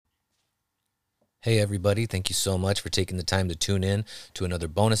Hey everybody, thank you so much for taking the time to tune in to another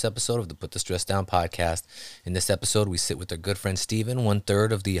bonus episode of the Put the Stress Down podcast. In this episode, we sit with our good friend Steven,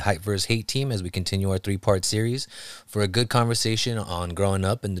 1/3 of the Hype vs. Hate team, as we continue our 3-part series for a good conversation on growing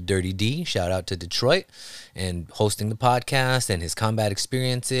up in the Dirty D. Shout out to Detroit and hosting the podcast and his combat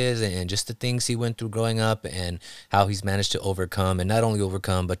experiences and just the things he went through growing up and how he's managed to overcome, and not only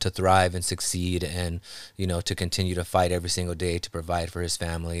overcome, but to thrive and succeed and, to continue to fight every single day to provide for his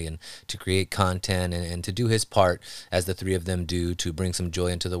family and to create content and to do his part, as the three of them do, to bring some joy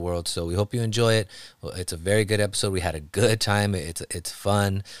into the world. So we hope you enjoy it. Well, it's a very good episode. We had a good time. It's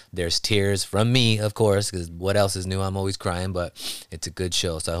fun. There's tears from me, of course, because what else is new? I'm always crying, but it's a good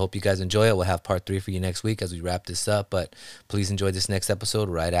show. So I hope you guys enjoy it. We'll have part 3 for you next week as we wrap this up, but please enjoy this next episode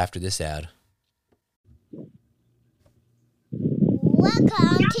right after this ad. Welcome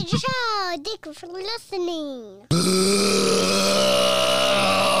to the show. Thank you for listening.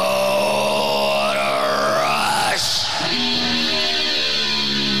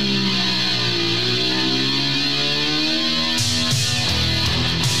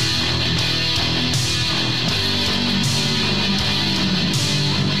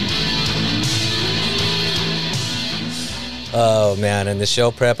 Oh man, in the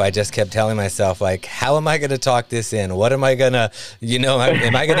show prep, I just kept telling myself, like, how am I going to talk this in? What am I going to,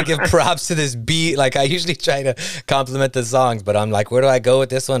 am I going to give props to this beat? Like, I usually try to compliment the songs, but I'm like, where do I go with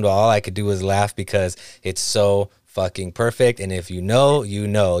this one? Well, all I could do was laugh because it's so fucking perfect. And if you know,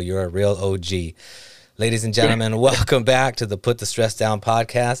 you're a real OG. Ladies and gentlemen, welcome back to the Put the Stress Down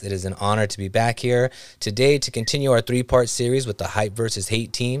podcast. It is an honor to be back here today to continue our 3-part series with the Hype vs.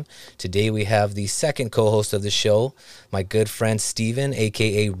 Hate team. Today we have the second co-host of the show, my good friend Steven,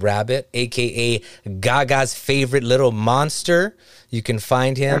 a.k.a. Rabbit, a.k.a. Gaga's favorite little monster. You can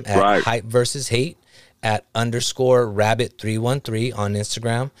find him at Hype vs. Hate at _Rabbit313 on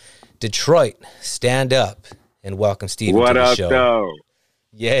Instagram. Detroit, stand up and welcome Steven to the show. What up, though?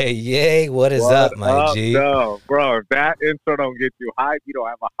 Yay, what is up, my G? No, bro, if that intro don't get you hype, you don't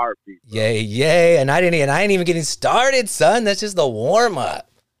have a heartbeat. Bro. Yay, and I ain't even getting started, son. That's just the warm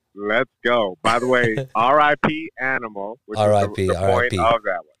up. Let's go. By the way, R.I.P. Animal, which R.I.P. is the point of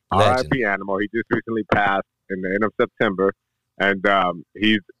that one. R.I.P. Animal. He just recently passed in the end of September, and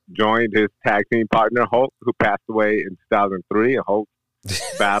he's joined his tag team partner Hulk, who passed away in 2003. And Hulk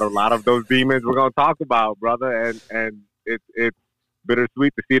battled a lot of those demons we're gonna talk about, brother, and it's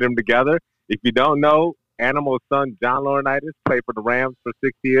bittersweet to see them together. If you don't know, Animal's son, John Laurinaitis, played for the Rams for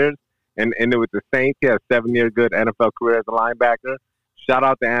 6 years and ended with the Saints. He has a 7-year good NFL career as a linebacker. Shout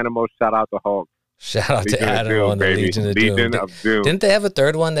out to Animal. Shout out to Hulk. Shout out to Animal and the Legion of Doom. Didn't they have a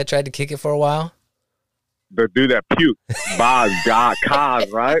third one that tried to kick it for a while? The dude that puked. Boz, God,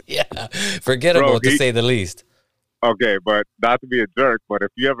 Kaz, right? Yeah. Forgettable, to say the least. Okay, but not to be a jerk, but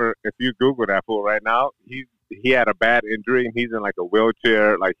if you Google that fool right now, he had a bad injury and he's in like a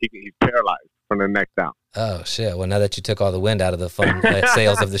wheelchair, like he's paralyzed from the neck down. Oh shit! Well, now that you took all the wind out of the fun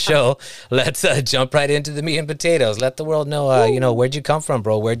sales of the show, let's jump right into the meat and potatoes. Let the world know, where'd you come from,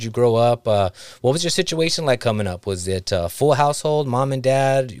 bro? Where'd you grow up? What was your situation like coming up? Was it full household, mom and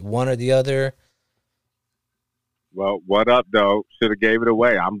dad, one or the other? Well, what up, though? Should have gave it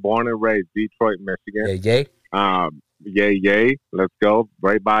away. I'm born and raised Detroit, Michigan. Yay. Yay. Let's go.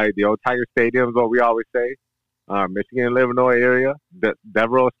 Right by the old Tiger Stadium is what we always say. Michigan, Illinois area.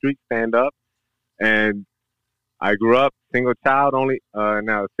 Devereaux Street, stand up. And I grew up single child,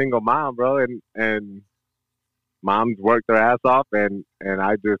 now single mom, bro. And moms worked their ass off. And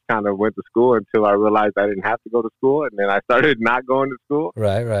I just kind of went to school until I realized I didn't have to go to school. And then I started not going to school.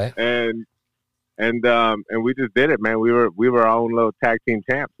 Right. And we just did it, man. We were our own little tag team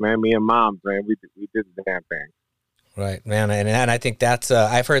champs, man. Me and moms, man. We did the damn thing. Right, man, and I think that's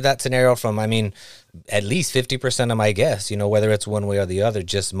I've heard that scenario from, at least 50% of my guests, whether it's one way or the other,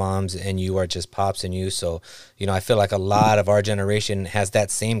 just moms and you are just pops and you. So, I feel like a lot of our generation has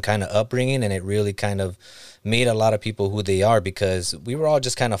that same kind of upbringing, and it really kind of made a lot of people who they are because we were all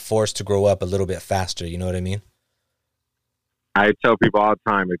just kind of forced to grow up a little bit faster. You know what I mean? I tell people all the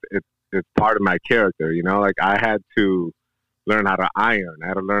time, it's part of my character, like I had to learn how to iron. I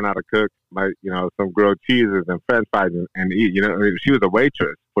had to learn how to cook some grilled cheeses and French fries and eat. She was a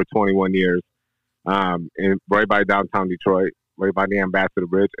waitress for 21 years, right by downtown Detroit, right by the Ambassador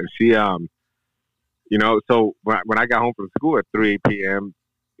Bridge. And she, so when I got home from school at 3 p.m.,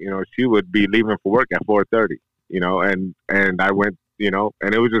 she would be leaving for work at 4:30. And I went,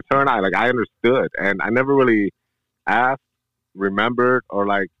 and it was just her and I. Like I understood, and I never really asked, remembered, or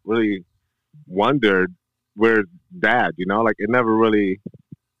like really wondered where's dad, like it never really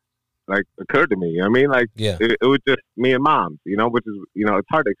like occurred to me. You know what I mean? Like yeah. It was just me and mom, which is, it's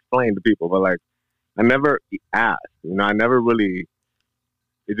hard to explain to people, but like I never asked. You know, I never really.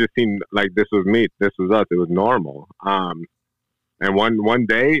 It just seemed like this was me. This was us. It was normal. And one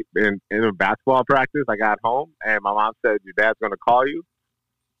day in a basketball practice, I got home and my mom said, "Your dad's gonna call you,"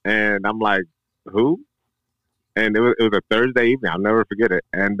 and I'm like, "Who?" And it was a Thursday evening. I'll never forget it.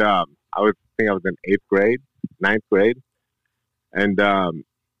 And I was in ninth grade, and I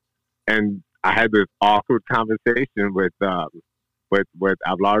had this awkward conversation with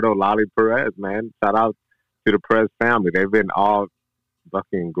Abelardo Lolly Perez. Man, shout out to the Perez family. They've been all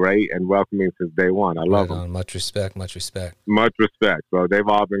fucking great and welcoming since day one. I love them. Much respect. Much respect. Much respect. So they've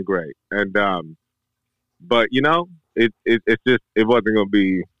all been great. And but you know, it's just it wasn't going to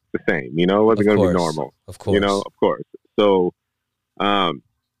be the same. You know, it wasn't going to be normal. Of course. You know, of course. So,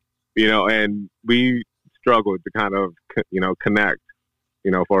 you know, and we struggled to kind of connect,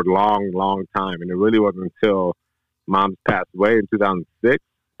 you know, for a long, long time. And it really wasn't until Mom's passed away in 2006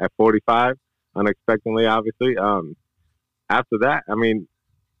 at 45, unexpectedly, obviously. After that, I mean,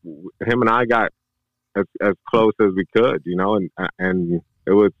 him and I got as close as we could, you know, and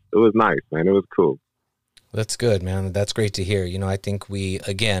it was nice, man. It was cool. That's good, man. That's great to hear. You know, I think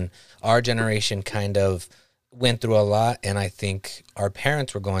our generation kind of went through a lot, and I think our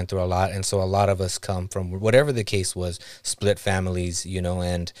parents were going through a lot, and so a lot of us come from, whatever the case was, split families, you know,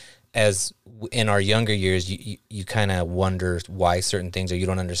 and as in our younger years, you kind of wonder why certain things, or you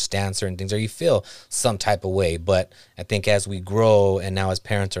don't understand certain things, or you feel some type of way. But I think as we grow, and now as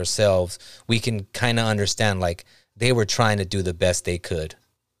parents ourselves, we can kind of understand, like, they were trying to do the best they could.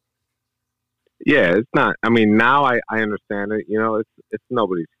 Yeah, it's not. I mean, now I understand it. You know, it's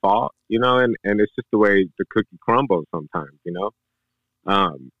nobody's fault. You know, and it's just the way the cookie crumbles sometimes. You know,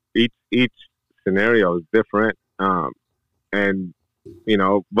 each scenario is different, and you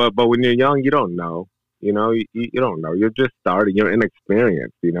know, but when you're young, you don't know. You know, you don't know. You're just starting. You're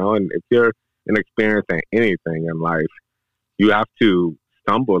inexperienced. You know, and if you're inexperienced in anything in life, you have to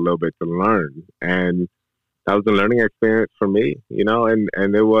stumble a little bit to learn. And that was a learning experience for me. You know,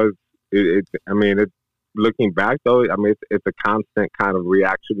 and it was. I mean, looking back though, I mean, it's a constant kind of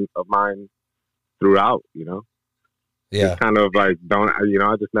reaction of mine throughout. You know, yeah, it's kind of like I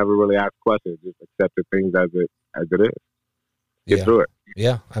just never really asked questions, just accepted things as it is. Get through it.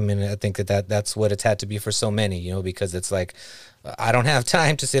 Yeah, I mean, I think that's what it's had to be for so many, you know, because it's like, I don't have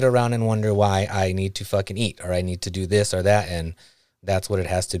time to sit around and wonder why I need to fucking eat, or I need to do this or that, and that's what it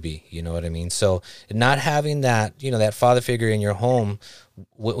has to be, you know what I mean? So not having that, you know, that father figure in your home,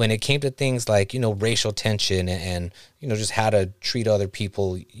 when it came to things like, you know, racial tension and, you know, just how to treat other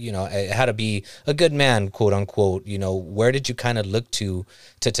people, you know, how to be a good man, quote unquote, you know, where did you kind of look to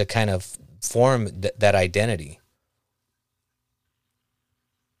kind of form that identity?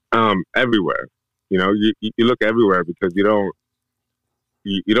 Everywhere, you know, you look everywhere because you don't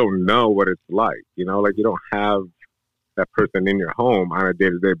know what it's like, you know, like you don't have that person in your home on a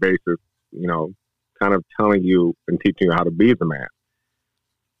day-to-day basis, you know, kind of telling you and teaching you how to be the man.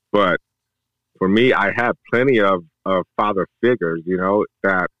 But for me, I had plenty of father figures, you know,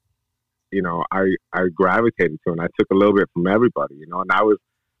 that, you know, I gravitated to, and I took a little bit from everybody, you know, and I was,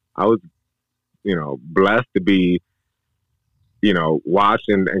 you know, blessed to be, you know, watched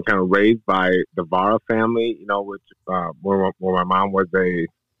and kind of raised by the Vara family, you know, which where my mom was a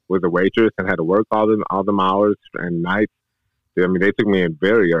waitress and had to work all them hours and nights. I mean, they took me in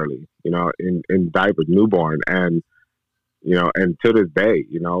very early, you know, in diapers, newborn, and you know, and to this day,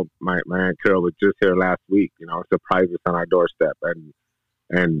 you know, my Aunt Carol was just here last week, you know, surprised us on our doorstep,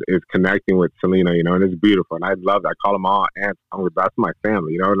 and is connecting with Selena, you know, and it's beautiful, and I love it. I call them all aunts. That's my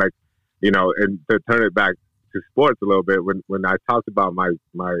family, you know, like, you know, and to turn it back to sports a little bit, when I talked about my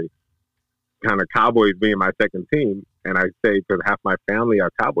kind of Cowboys being my second team, and I say because half my family are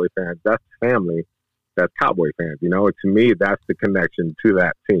Cowboy fans, that's family, that's Cowboy fans, you know. And to me, that's the connection to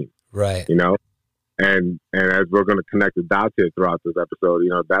that team, right? You know, and as we're going to connect the dots here throughout this episode, you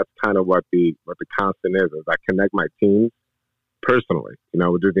know, that's kind of what the constant is I connect my teams personally, you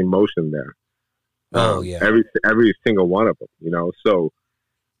know, with just emotion there. Yeah, every single one of them, you know. So,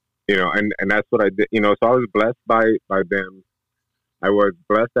 you know, and that's what I did, you know. So I was blessed by them. I was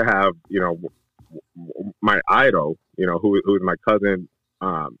blessed to have, you know, my idol, you know, who is my cousin,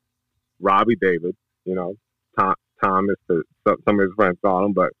 Robbie David, you know, Tom is some of his friends call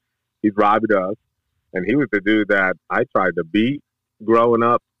him, but he's Robbie to us. And he was the dude that I tried to beat growing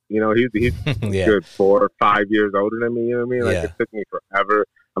up. You know, he's yeah. good 4 or 5 years older than me, you know what I mean? Like, yeah. It took me forever.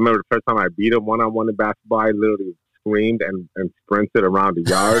 I remember the first time I beat him one-on-one in basketball, I literally screamed and sprinted around the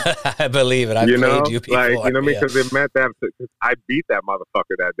yard. I believe it. I played you before. Like, you know what I mean? Because it meant that I beat that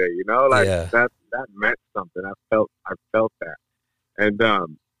motherfucker that day. You know, like that meant something. I felt that, and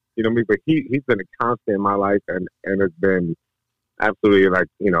you know what I mean? But he's been a constant in my life, and has been absolutely like,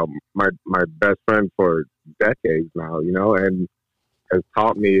 you know, my best friend for decades now, you know, and has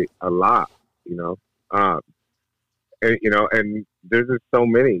taught me a lot, you know. And you know, and there's just so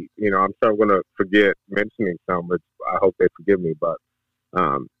many, you know. I'm sure I'm gonna forget mentioning some, which I hope they forgive me. But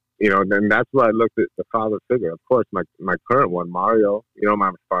you know, then that's where I looked at the father figure. Of course, my current one, Mario. You know,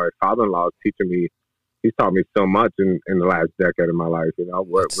 my father-in-law is teaching me. He's taught me so much in the last decade of my life. You know,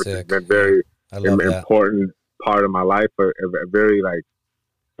 which has been very important part of my life. A very like,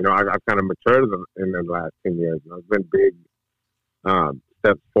 you know, I've kind of matured in the last 10 years. You know, it's been big.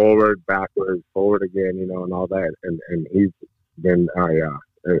 Steps forward, backwards, forward again, you know, and all that. And he's been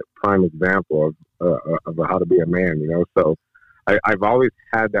a prime example of how to be a man, you know. So I've always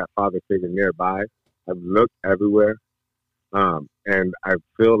had that father figure nearby. I've looked everywhere, and I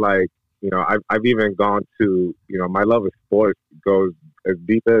feel like, you know, I've even gone to, you know, my love of sports goes as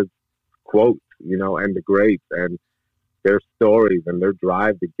deep as quotes, you know, and the greats and their stories and their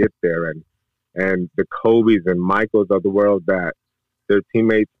drive to get there, and the Kobe's and Michaels of the world that their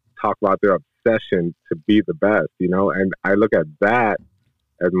teammates talk about their obsession to be the best, you know, and I look at that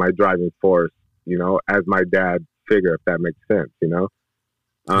as my driving force, you know, as my dad figure, if that makes sense, you know.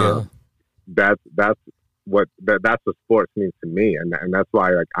 That's what sports means to me, and that's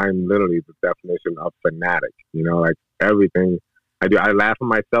why, like, I'm literally the definition of fanatic, you know, like everything I do. I laugh at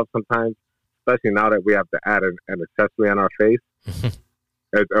myself sometimes, especially now that we have to add an accessory on our face.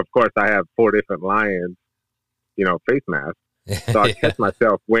 Of course, I have 4 different lions, you know, face masks. So I catch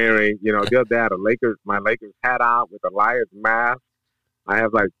myself wearing, you know, the other day I had my Lakers hat on with a Lions mask. I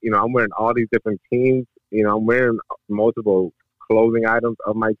have, like, you know, I'm wearing all these different teams. You know, I'm wearing multiple clothing items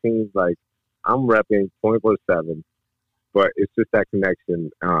of my teams. Like, I'm repping 24/7. But it's just that connection,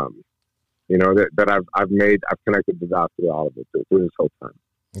 you know, that I've made. I've connected the dots through all of it through this whole time.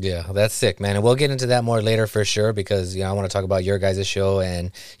 Yeah, that's sick, man. And we'll get into that more later for sure, because, you know, I want to talk about your guys' show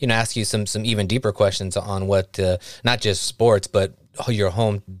and, you know, ask you some even deeper questions on what, not just sports, but your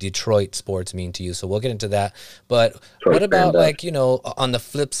home Detroit sports mean to you. So we'll get into that. But what about, like, you know, on the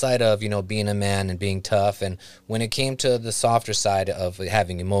flip side of, you know, being a man and being tough, and when it came to the softer side of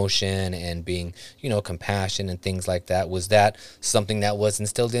having emotion and being, you know, compassion and things like that, was that something that was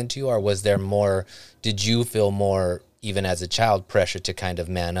instilled into you, or was there more, did you feel more, even as a child, pressure to kind of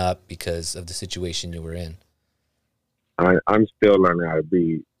man up because of the situation you were in? I'm still learning how to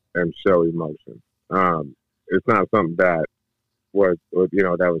be and show emotion. It's not something that was, you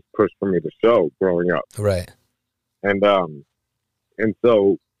know, that was pushed for me to show growing up. Right. And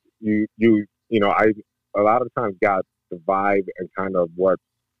so you know, I a lot of times got the vibe and kind of what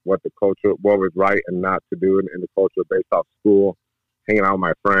the culture, what was right and not to do in the culture based off school, hanging out with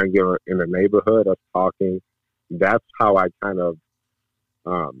my friends, you know, in the neighborhood, us talking. That's how I kind of,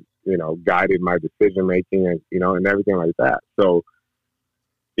 you know, guided my decision making and, you know, and everything like that. So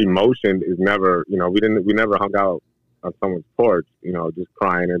emotion is never, you know, we never hung out on someone's porch, you know, just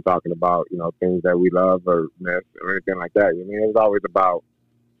crying and talking about, you know, things that we love or miss or anything like that. I mean, it was always about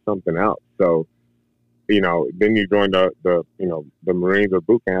something else. So, you know, then you join the you know, the Marines or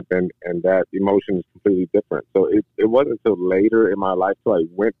boot camp, and that emotion is completely different. So it wasn't until later in my life, so I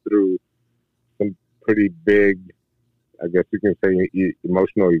went through some pretty big, I guess you can say,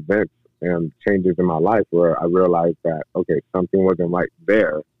 emotional events and changes in my life where I realized that, okay, something wasn't right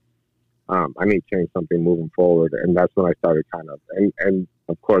there. I need to change something moving forward. And that's when I started kind of, and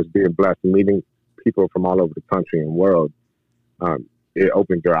of course, being blessed, meeting people from all over the country and world, it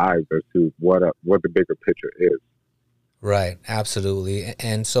opened your eyes as to what the bigger picture is. Right. Absolutely.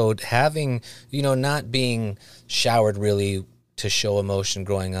 And so having, you know, not being showered really to show emotion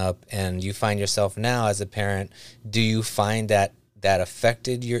growing up, and you find yourself now as a parent, do you find that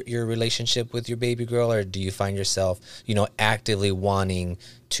affected your relationship with your baby girl, or do you find yourself, you know, actively wanting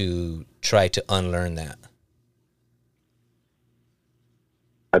to try to unlearn that?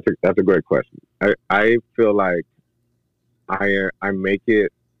 That's a great question. I feel like I make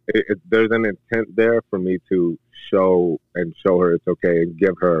it, there's an intent there for me to show her it's okay and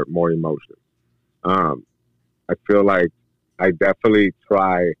give her more emotion. I feel like I definitely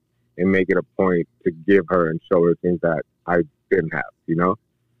try and make it a point to give her and show her things that I didn't have, you know,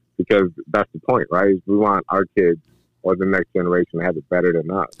 because that's the point, right? We want our kids or the next generation to have it better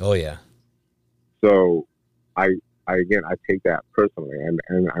than us. Oh yeah. So I take that personally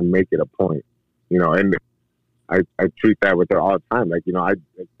and I make it a point, you know, and I treat that with her all the time. Like, you know,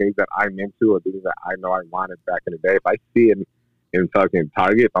 things that I'm into or things that I know I wanted back in the day. If I see it in fucking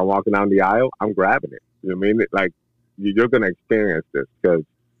Target, if I'm walking down the aisle, I'm grabbing it. You know what I mean? Like, you're going to experience this because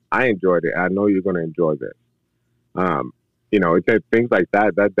I enjoyed it. I know you're going to enjoy this. it's things like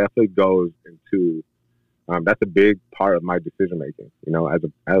that. That definitely goes into. That's a big part of my decision making.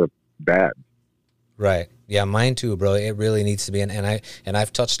 As a dad. Right. Yeah, mine too, bro. It really needs to be, and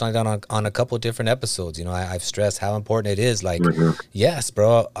I've touched on it on a couple of different episodes. I've stressed how important it is. Like, yes,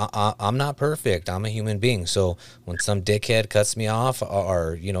 bro, I'm not perfect. I'm a human being. So when some dickhead cuts me off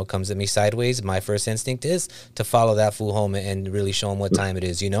or comes at me sideways, my first instinct is to follow that fool home and really show him what time it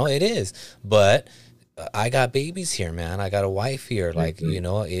is. It is, but I got babies here, man. I got a wife here. Like,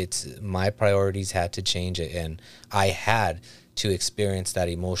 it's my priorities had to change it, and I had to experience that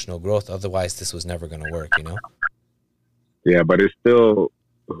emotional growth. Otherwise, this was never going to work, Yeah, but it's still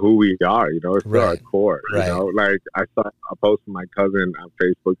who we are, it's still our core, Right. Like, I saw a post from my cousin on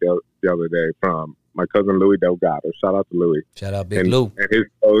Facebook the other day from my cousin Louis Delgado. Shout out to Louis. Shout out Big Lou. And his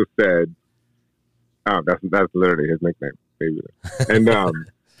post said, that's literally his nickname, baby. And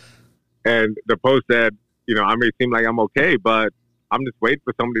and the post said, I may seem like I'm okay, but I'm just waiting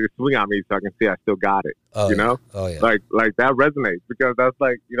for somebody to swing on me so I can see I still got it. Oh, know? Oh, yeah. Like that resonates because that's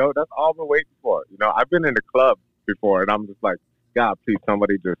like, that's all we're waiting for. I've been in the club before and I'm just like, God, please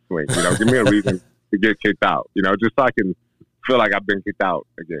somebody just swing. Give me a reason to get kicked out, just so I can feel like I've been kicked out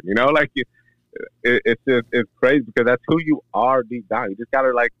again. Like it's crazy because that's who you are deep down. You just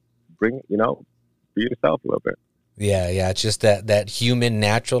gotta like bring, be yourself a little bit. Yeah. It's just that human,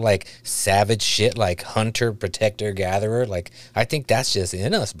 natural, like savage shit, like hunter, protector, gatherer. Like I think that's just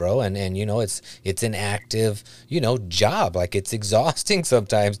in us, bro. And it's an active, job. Like it's exhausting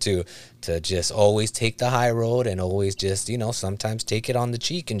sometimes to just always take the high road and always just, sometimes take it on the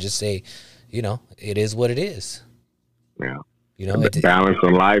cheek and just say, it is what it is. Yeah. A balance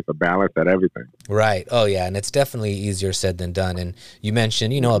in life, a balance at everything. Right. Oh, yeah. And it's definitely easier said than done. And you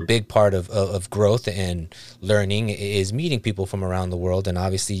mentioned, a big part of growth and learning is meeting people from around the world. And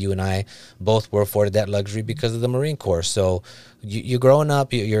obviously you and I both were afforded that luxury because of the Marine Corps. So you're growing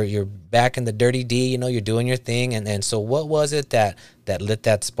up, you're back in the dirty D, you're doing your thing. And so what was it that lit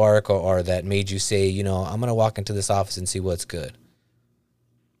that spark or that made you say, I'm going to walk into this office and see what's good?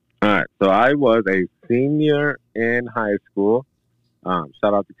 All right. So I was a senior in high school.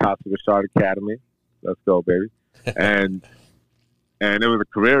 Shout out to Casa Richard Academy. Let's go, baby. And it was a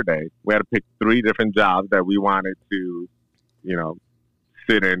career day. We had to pick 3 different jobs that we wanted to,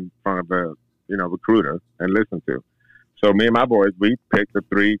 sit in front of a, recruiter and listen to. So me and my boys, we picked the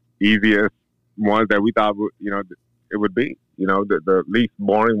 3 easiest ones that we thought, it would be, the least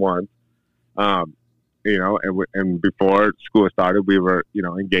boring ones. And before school started, we were,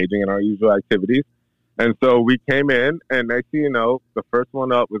 engaging in our usual activities. And so we came in, and next thing you know, the first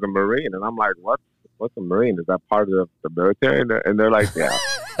one up was a Marine. And I'm like, what's a Marine? Is that part of the military? And they're like, yeah.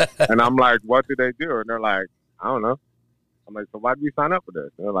 And I'm like, what do they do? And they're like, I don't know. I'm like, so why did you sign up for this?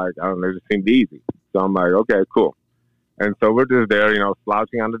 And they're like, I don't know, it just seemed easy. So I'm like, okay, cool. And so we're just there,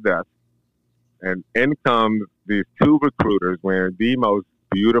 slouching on the desk. And in comes these 2 recruiters wearing the most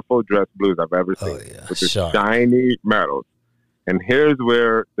beautiful dress blues I've ever seen. Oh, yeah. With the shiny medals. And here's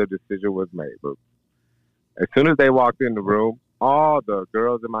where the decision was made, Luke. As soon as they walked in the room, all the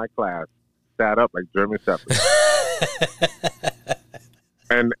girls in my class sat up like German Shepherds.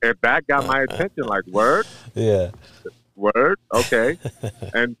 And if that got my attention, like, word? Yeah. Word? Okay.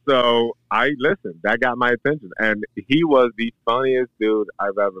 And so I listened. That got my attention. And he was the funniest dude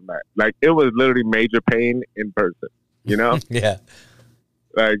I've ever met. Like, it was literally Major Payne in person, Yeah.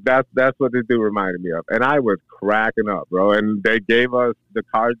 Like, that's what this dude reminded me of. And I was cracking up, bro. And they gave us the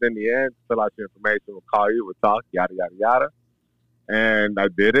cards in the end, fill out your information, we'll call you, we'll talk, yada, yada, yada. And I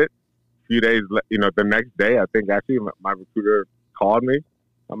did it. A few days, the next day, I think actually my recruiter called me.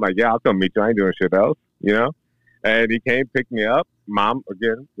 I'm like, yeah, I'll come meet you. I ain't doing shit else, And he came, picked me up. Mom,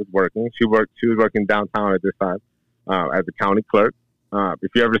 again, was working. She was working downtown at this time as a county clerk.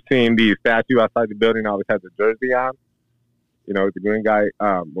 If you ever seen the statue outside the building, always has a jersey on. The green guy,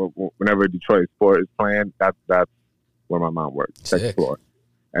 whenever Detroit Sport is playing, that's where my mom worked, second floor.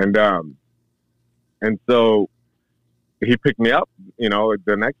 And so he picked me up,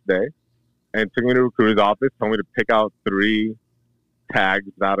 the next day and took me to the recruiter's office, told me to pick out 3 tags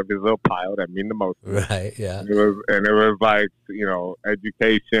out of his little pile that mean the most. Right, yeah. And it was like,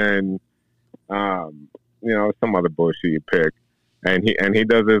 education, some other bullshit you pick. And he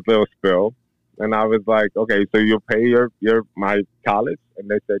does his little spill. And I was like, okay, so you'll pay my college? And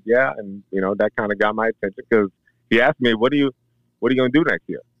they said, yeah. And, that kind of got my attention because he asked me, what are you going to do next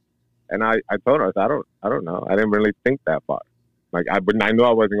year? And I told her, I don't know. I didn't really think that far. Like, but I knew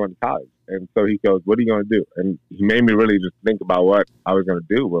I wasn't going to college. And so he goes, what are you going to do? And he made me really just think about what I was going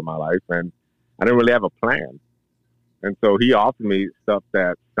to do with my life. And I didn't really have a plan. And so he offered me stuff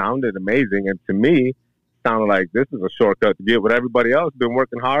that sounded amazing and to me sounded like this is a shortcut to get what everybody else been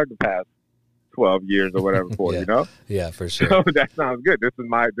working hard the past 12 years or whatever for, Yeah. you know? Yeah, for sure. So that sounds good. This is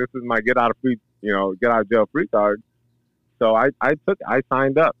my get out of jail free card. So I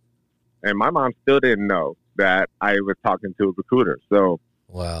signed up, and my mom still didn't know that I was talking to a recruiter. So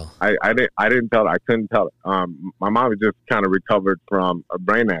Wow. I didn't tell her. I couldn't tell her. My mom had just kind of recovered from a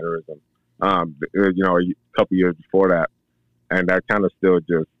brain aneurysm, a couple years before that, and that kind of still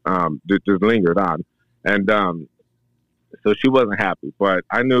just lingered on, and so she wasn't happy. But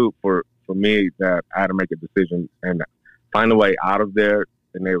I knew for me that I had to make a decision and find a way out of there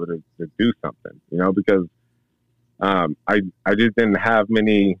and able to do something, because I just didn't have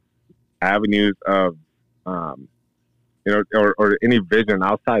many avenues of or any vision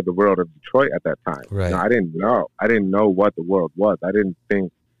outside the world of Detroit at that time. Right. I didn't know what the world was. I didn't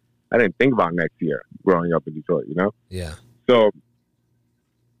think about next year growing up in Detroit, Yeah. So,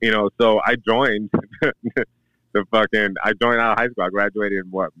 so I joined I joined out of high school. I graduated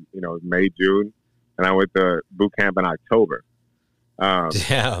in May, June, and I went to boot camp in October.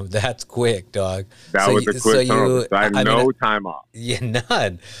 Damn, that's quick, dog. That was a quick turnover. So I had no time off. Yeah,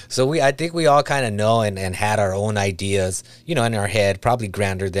 none. So I think we all kind of know and had our own ideas, in our head, probably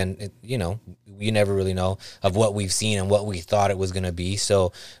grander than, you never really know of what we've seen and what we thought it was going to be.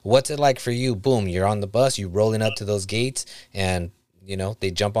 So what's it like for you? Boom, you're on the bus, you rolling up to those gates, and, they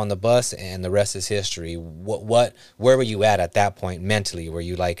jump on the bus and the rest is history. Where were you at that point mentally? Were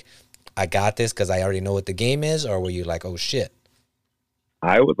you like, I got this because I already know what the game is? Or were you like, oh, shit?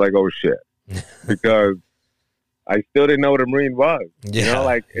 I was like, oh, shit, because I still didn't know what a Marine was.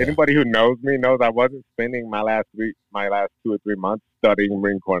 Yeah, anybody who knows me knows I wasn't spending my last 2 or 3 months studying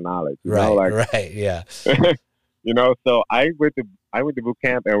Marine Corps knowledge. Right, yeah. So I went to boot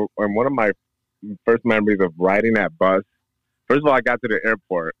camp, and one of my first memories of riding that bus, first of all, I got to the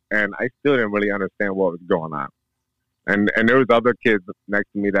airport, and I still didn't really understand what was going on. And there was other kids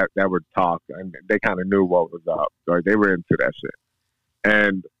next to me that would talk, and they kind of knew what was up. Like, they were into that shit.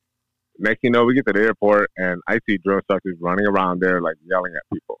 And next thing you know, we get to the airport, and I see drill instructors running around there, like, yelling at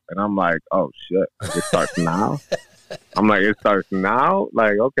people. And I'm like, oh, shit, it starts now? I'm like, it starts now?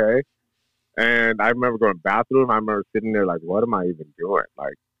 Like, okay. And I remember going to the bathroom. I remember sitting there like, what am I even doing?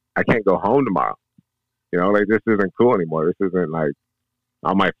 Like, I can't go home tomorrow. This isn't cool anymore. This isn't like,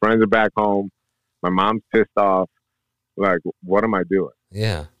 all my friends are back home. My mom's pissed off. Like, what am I doing?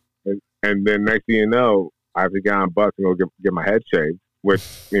 Yeah. And then next thing you know, I have to get on a bus and go get my head shaved, which,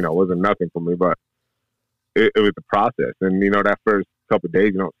 wasn't nothing for me, but it was the process. And, that first couple of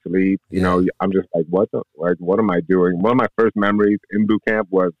days, you don't sleep, I'm just like, what am I doing? One of my first memories in boot camp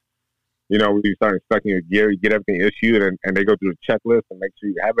was, we start inspecting your gear, you get everything issued, and they go through the checklist and make sure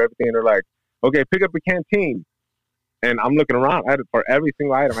you have everything. And they're like, okay, pick up a canteen. And I'm looking around. For every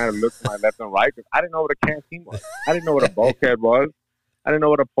single item, I had to look to my left and right because I didn't know what a canteen was. I didn't know what a bulkhead was. I didn't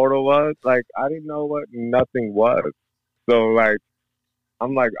know what a portal was. Like, I didn't know what nothing was. So, like,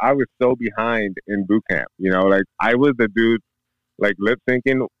 I'm like, I was so behind in boot camp. Like, I was the dude, like, lip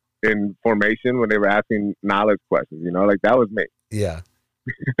syncing in formation when they were asking knowledge questions. Like, that was me. Yeah.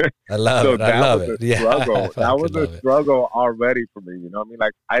 I love it. I love it. Yeah. That was a struggle already for me.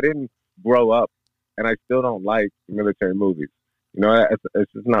 Like, I didn't grow up, and I still don't like military movies.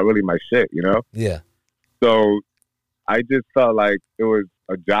 It's just not really my shit, Yeah. So I just felt like it was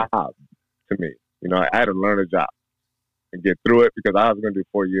a job to me. I had to learn a job and get through it because I was going to do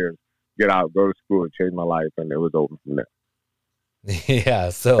 4 years, get out, go to school, and change my life, and it was over from there. Yeah.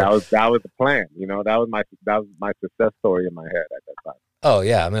 So that was the plan. That was my success story in my head at that time. Oh,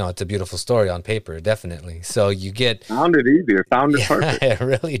 yeah. I mean, it's a beautiful story on paper, definitely. So you get... It sounded easy. It sounded perfect. It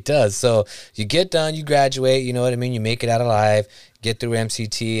really does. So you get done, you graduate, you know what I mean? You make it out alive, get through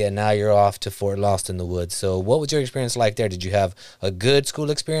MCT, and now you're off to Fort Lost in the Woods. So what was your experience like there? Did you have a good school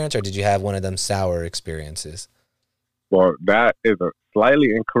experience, or did you have one of them sour experiences? Well, that is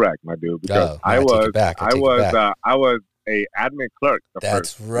slightly incorrect, my dude, because I was a admin clerk.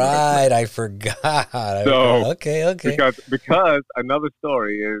 That's right. I forgot. Okay. Because another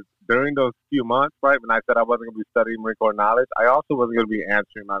story is during those few months, right, when I said I wasn't going to be studying Marine Corps knowledge, I also wasn't going to be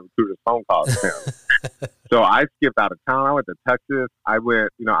answering my recruiter's phone calls to him. So I skipped out of town. I went to Texas. I went,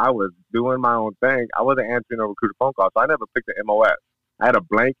 I was doing my own thing. I wasn't answering no recruiter phone calls, so I never picked an MOS. I had a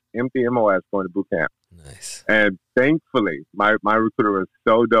blank, empty MOS going to boot camp. Nice. And thankfully, my recruiter was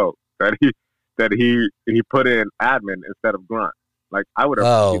so dope that he put in admin instead of grunt. Like, I would have.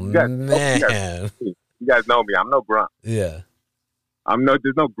 Oh, man. You guys know me. I'm no grunt. Yeah.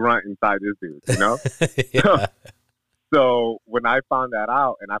 There's no grunt inside this dude, Yeah. So when I found that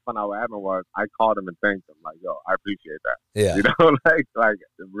out and I found out what happened was, I called him and thanked him. Like, yo, I appreciate that. Yeah. You know, like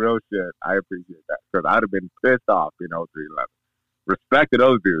real shit. I appreciate that because I'd have been pissed off, 311. Respect to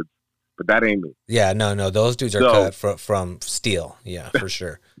those dudes, but that ain't me. Yeah, no, those dudes are cut from steel. Yeah, for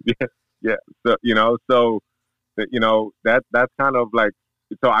sure. Yeah. So that's kind of like.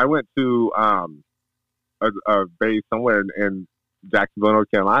 So I went to a base somewhere in Jacksonville, North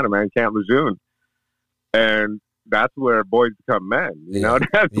Carolina, man, Camp Lejeune, and that's where boys become men. You know,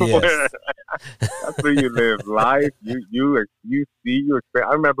 that's where you live life. You see, you experience.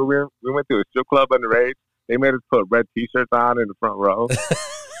 I remember we went to a strip club underage. They made us put red T-shirts on in the front row.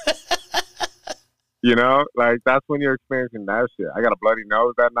 You know, like that's when you're experiencing that shit. I got a bloody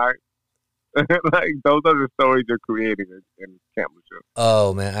nose that night. Like those are the stories you're creating in Camp Lejeune.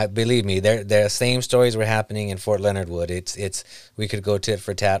 Oh man, believe me, the same stories were happening in Fort Leonard Wood. It's we could go tit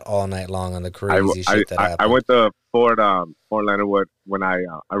for tat all night long on the crazy shit that happened. I went to Fort Leonard Wood when I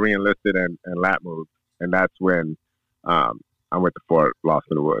re-enlisted and lat moved, and that's when I went to Fort Lost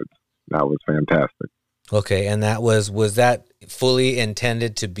in the Woods. That was fantastic. Okay, and that was that fully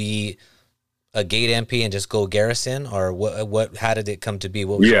intended to be a gate MP and just go garrison, or what? How did it come to be?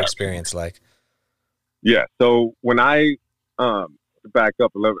 What was your experience like? Yeah. So when I back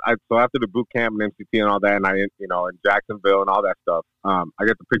up a little, so after the boot camp and MCT and all that, and I in Jacksonville and all that stuff, I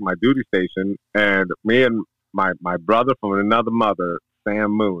get to pick my duty station, and me and my brother from another mother,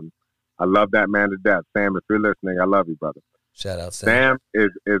 Sam Moon. I love that man to death. Sam, if you're listening, I love you, brother. Shout out, Sam. Sam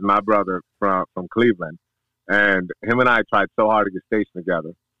is my brother from Cleveland, and him and I tried so hard to get stationed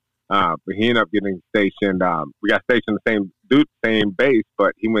together. But he ended up getting stationed. We got stationed the same base,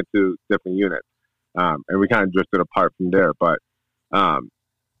 but he went to different units, and we kind of drifted apart from there. But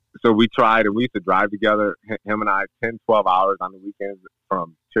so we tried, and we used to drive together, him and I, 10, 12 hours on the weekends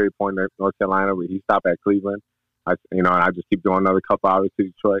from Cherry Point, North Carolina, where he stopped at Cleveland. And I just keep doing another couple hours to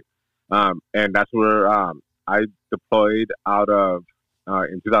Detroit, and that's where I deployed out of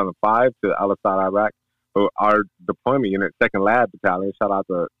in 2005 to Al-Assad, Iraq. So our deployment unit, 2nd Lab Battalion, shout out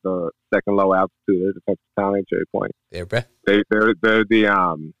to the 2nd Low Altitude Defense Battalion, Cherry Point. Yeah, bro. They're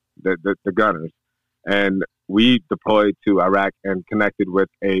the gunners, and we deployed to Iraq and connected with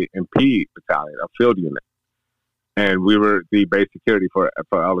a MP battalion, a field unit, and we were the base security for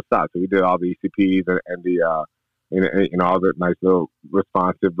Al-Assad. So we did all the ECPs and the all the nice little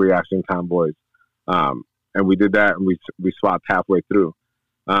responsive reaction convoys, and we did that, and we swapped halfway through.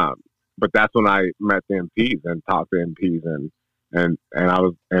 But that's when I met the MPs and talked to MPs, and I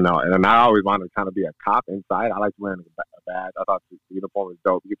was, and I always wanted to kind of be a cop inside. I liked wearing a badge. I thought the uniform was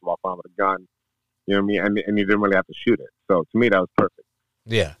dope. You get to walk around with a gun, you know what I mean? And you didn't really have to shoot it. So to me, that was perfect.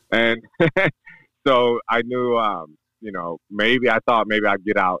 Yeah. And so I knew, maybe I thought maybe I'd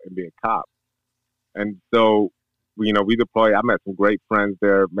get out and be a cop. And so, we deployed. I met some great friends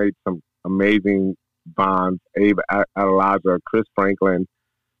there, made some amazing bonds. Abe Adelaja, Chris Franklin,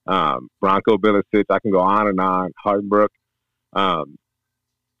 Bronco Bilicic, I can go on and on, Hardenbrook,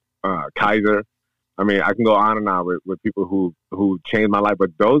 Kaiser. I mean, I can go on and on with people who changed my life. But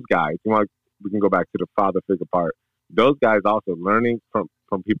those guys, we can go back to the father figure part. Those guys also learning from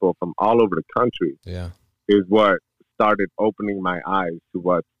people from all over the country is what started opening my eyes to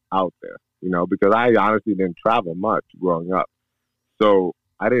what's out there, because I honestly didn't travel much growing up. So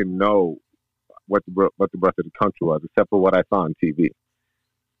I didn't know what the rest of the country was, except for what I saw on TV.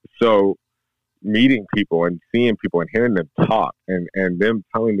 So meeting people and seeing people and hearing them talk and them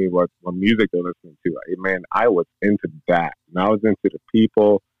telling me what music they're listening to, man, I was into that. And I was into the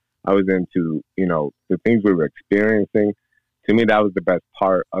people. I was into, the things we were experiencing. To me, that was the best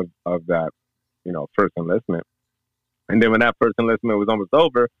part of that, first enlistment. And then when that first enlistment was almost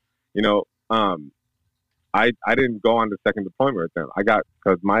over, I didn't go on the second deployment with them.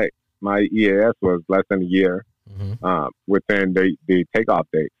 Because my EAS was less than a year. Within the takeoff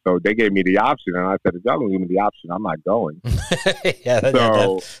date. So they gave me the option, and I said, if y'all don't give me the option, I'm not going. That's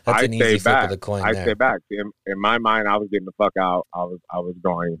an easy flip of the coin. I stayed back. In my mind, I was getting the fuck out. I was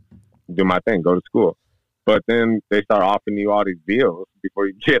going to do my thing, go to school. But then they start offering you all these deals before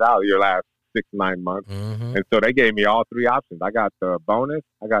you get out your last 6-9 months. And so they gave me all three options. I got the bonus,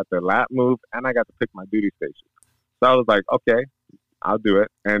 I got the lap move, and I got to pick my duty station. So I was like, okay, I'll do it.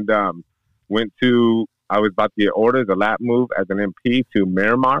 And I was about to get orders, a lap move as an MP to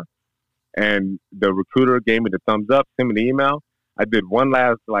Miramar, and the recruiter gave me the thumbs up, sent me the email. I did one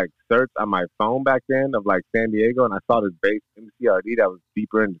last search on my phone back then of San Diego, and I saw this base MCRD that was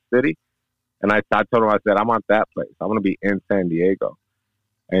deeper in the city, and I told him, I said, I want that place. I want to be in San Diego.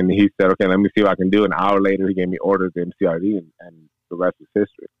 And he said, okay, let me see what I can do. An hour later, he gave me orders to MCRD, and the rest is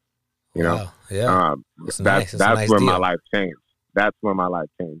history. Wow. Yeah. It's nice. It's a That's nice when my deal. life changed. That's when my life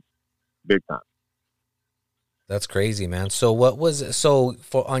changed, big time. That's crazy, man. So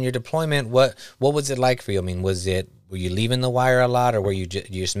for on your deployment, what was it like for you? I mean, were you leaving the wire a lot, or were you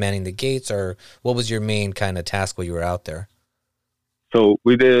just manning the gates, or what was your main kind of task while you were out there? So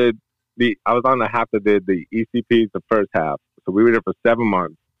we did I was on the half that did the ECPs the first half. So we were there for 7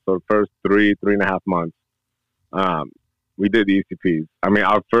 months. So the first 3.5 months, we did the ECPs. I mean,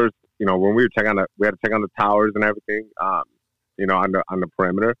 our first, when we had to check on the towers and everything, on the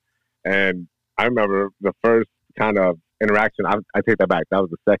perimeter. And I remember the first kind of interaction. I take that back. That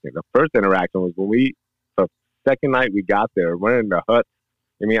was the second. The first interaction was the second night we got there. We're in the hut.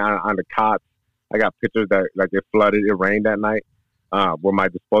 I mean, on the cots. I got pictures that like it flooded. It rained that night. With my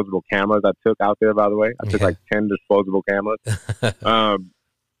disposable cameras I took out there. By the way, I took like 10 disposable cameras.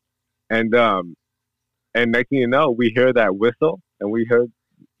 And next thing you know, we hear that whistle, and we heard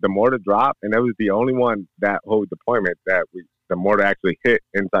the mortar drop, and that was the only one that whole deployment that the mortar actually hit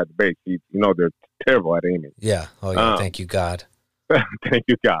inside the base. They're terrible at aiming. Yeah. Oh yeah. Thank you, God. Thank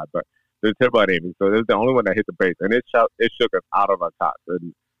you, God. But they're terrible at aiming. So it was the only one that hit the base, and it shook us out of our cots.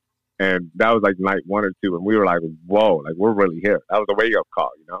 And that was like night 1 or 2, and we were like, whoa, like we're really here. That was a wake up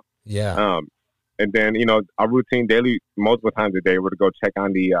call, Yeah. And then, our routine daily, multiple times a day, were to go check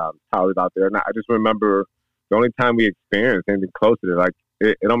on the towers out there. And I just remember the only time we experienced anything close to it, like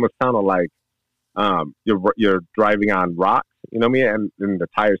it almost sounded like you're driving on rocks, you know what I mean? And the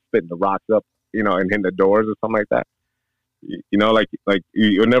tires spitting the rocks up, and hitting the doors or something like that. Like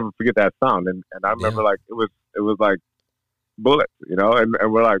you'll never forget that sound. And I remember like it was like bullets, and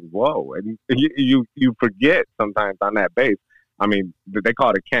we're like, whoa. And you forget sometimes on that base. I mean, they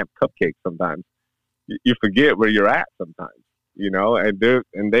call it a camp cupcake sometimes. You forget where you're at sometimes,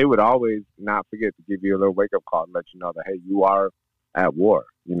 and they would always not forget to give you a little wake up call and let you know that, hey, you are at war,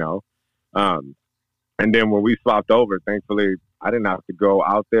 and then when we swapped over, thankfully I didn't have to go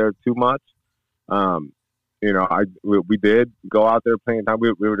out there too much. We did go out there playing time.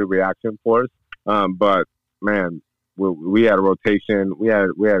 We were the reaction force, but man, we had a rotation. We had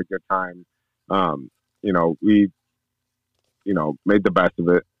a good time. We made the best of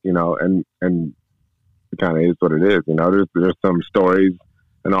it, and it kind of is what it is. There's some stories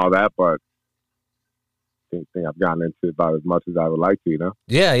and all that, but I think I've gotten into about as much as I would like to,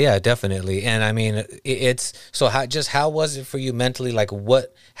 Yeah, definitely. And I mean, it's so how was it for you mentally? Like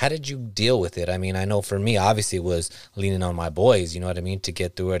how did you deal with it? I mean, I know for me, obviously it was leaning on my boys, you know what I mean, to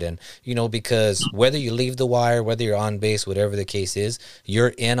get through it. And, because whether you leave the wire, whether you're on base, whatever the case is,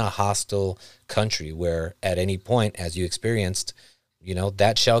 you're in a hostile country where at any point, as you experienced,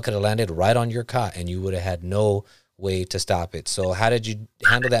 that shell could have landed right on your cot and you would have had no way to stop it. So how did you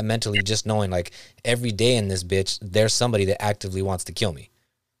handle that mentally, just knowing like every day in this bitch there's somebody that actively wants to kill me?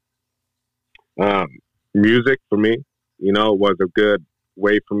 Music for me, was a good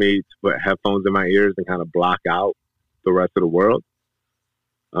way for me to put headphones in my ears and kind of block out the rest of the world.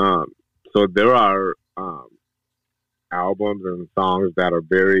 So there are albums and songs that are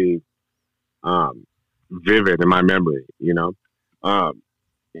very vivid in my memory,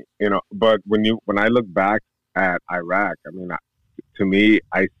 but when I look back at Iraq, I mean, to me,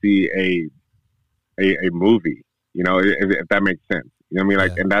 I see a movie, if that makes sense. You know what I mean?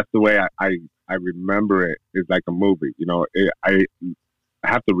 Like, yeah. And that's the way I remember it, is like a movie. I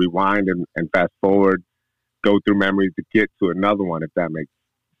have to rewind and fast forward, go through memories to get to another one, if that makes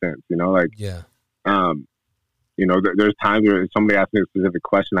sense. Yeah. There's times where somebody asks me a specific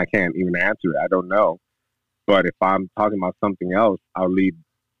question, I can't even answer it. I don't know. But if I'm talking about something else, I'll lead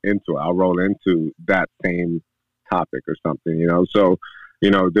into it. I'll roll into that same topic or something, So,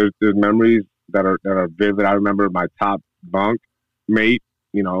 there's memories that are vivid. I remember my top bunk mate,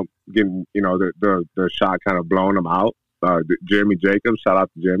 getting, the shot kind of blowing him out. Jeremy Jacobs, shout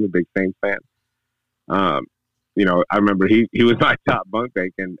out to Jeremy, big Saints fan. I remember he was my top bunk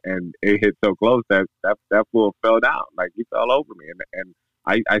mate, and it hit so close that fool fell down. Like, he fell over me, and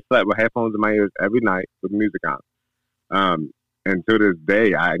I slept with headphones in my ears every night with music on. And to this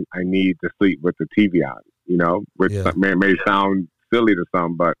day, I need to sleep with the TV on, which may sound silly to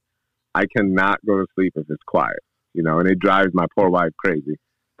some, but I cannot go to sleep if it's quiet, and it drives my poor wife crazy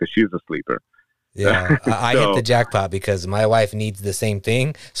because she's a sleeper. Yeah, I hit the jackpot because my wife needs the same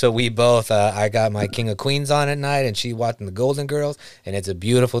thing. So we both, I got my King of Queens on at night and she watching the Golden Girls, and it's a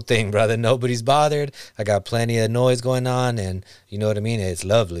beautiful thing, brother. Nobody's bothered. I got plenty of noise going on, and you know what I mean? It's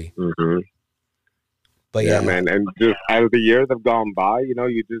lovely. Mm-hmm. But yeah, man. And just as the years have gone by, you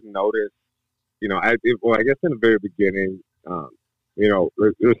just notice, I guess in the very beginning,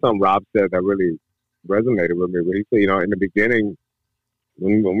 there's something Rob said that really resonated with me. Where he said, in the beginning,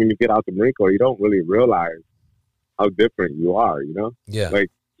 when you get out the Marine Corps, you don't really realize how different you are. You know, Yeah. like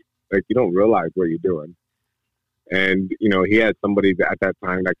you don't realize what you're doing. And he had somebody at that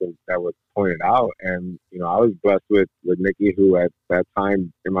time that was pointed out, and I was blessed with Nikki, who at that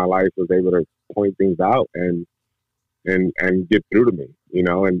time in my life was able to point things out and get through to me,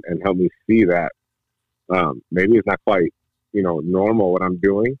 and help me see that maybe it's not quite normal what I'm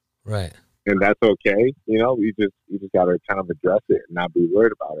doing, Right. and that's okay. You just got to kind of address it and not be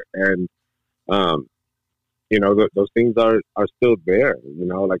worried about it. And those things are still there.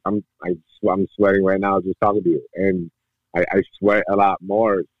 Like I'm sweating right now just talking to you, and I sweat a lot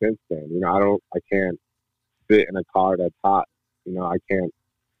more since then. I can't sit in a car that's hot. I can't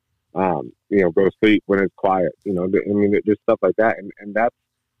go to sleep when it's quiet. There's stuff like that, and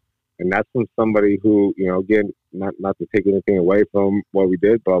that's from somebody who, again, not to take anything away from what we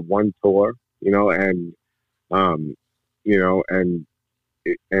did, but one tour, and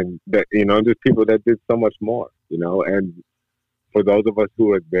and that, there's people that did so much more, and for those of us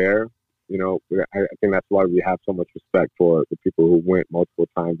who are there, I think that's why we have so much respect for the people who went multiple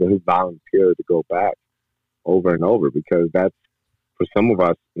times and who volunteered to go back over and over, because that's, for some of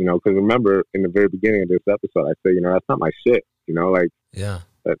us, because remember in the very beginning of this episode, I said, that's not my shit, Yeah.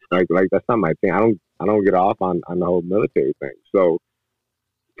 that's that's not my thing. I don't get off on the whole military thing. So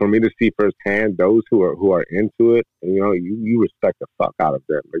for me to see firsthand those who are into it, and you respect the fuck out of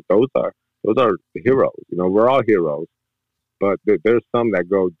them. Like those are the heroes. We're all heroes, but there's some that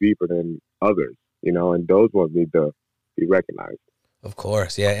go deeper than others. And those ones need to be recognized. Of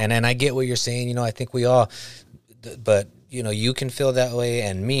course, yeah, and I get what you're saying. I think we all, but you can feel that way,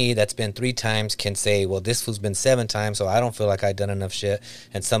 and me, that's been 3 times, can say, well, this has been 7 times, so I don't feel like I've done enough shit.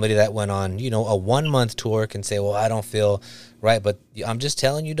 And somebody that went on, a 1-month tour can say, well, I don't feel right. But I'm just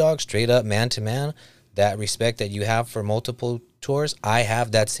telling you, dog, straight up, man to man, that respect that you have for multiple tours, I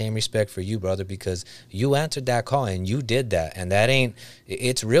have that same respect for you, brother, because you answered that call and you did that, and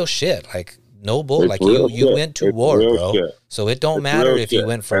it's real shit. Like, no bull. Like you went to war, bro. Shit. So it don't matter if you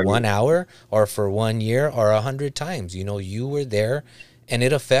went for 1 hour or for 1 year or 100 times. You were there, and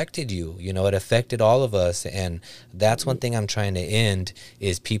it affected you. It affected all of us, and that's one thing I'm trying to end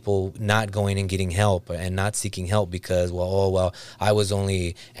is people not going and getting help and not seeking help because, well, I was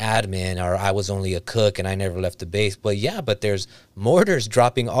only admin or I was only a cook and I never left the base. But there's mortars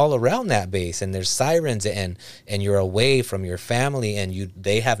dropping all around that base, and there's sirens, and you're away from your family, and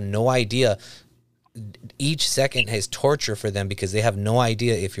they have no idea. Each second is torture for them because they have no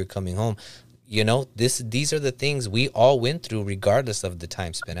idea if you're coming home. These are the things we all went through regardless of the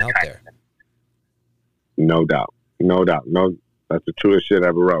time spent out there. No doubt. No, that's the truest shit I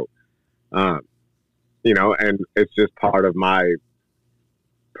ever wrote. And it's just part of my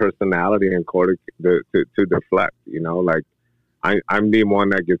personality and core to deflect, like I'm the one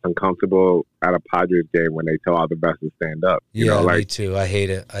that gets uncomfortable at a Padres game when they tell all the best to stand up. Me too. I hate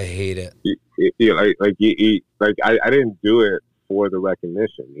it. I didn't do it for the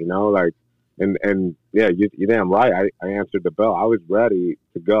recognition, And yeah, you're damn right. I answered the bell. I was ready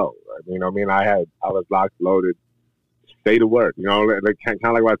to go. I was locked, loaded, stay to work. Like, kind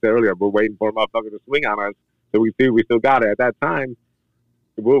of like what I said earlier. We're waiting for a motherfucker to swing on us, so we see we still got it. At that time,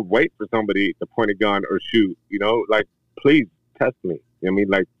 we'll wait for somebody to point a gun or shoot. Like, please test me.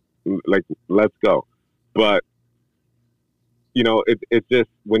 Like let's go. But it's just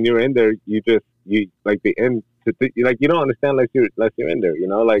when you're in there, you like the end. You don't understand unless you're in there.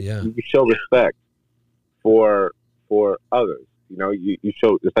 You show respect for others. You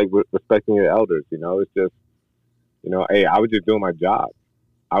show, it's like respecting your elders. It's just hey, I was just doing my job.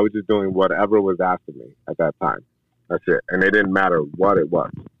 I was just doing whatever was asked of me at that time. That's it, and it didn't matter what it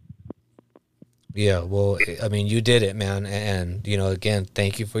was. Yeah, well, you did it, man. And, again,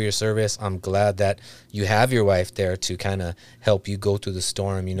 thank you for your service. I'm glad that you have your wife there to kind of help you go through the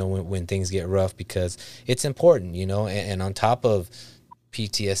storm, when things get rough, because it's important, and on top of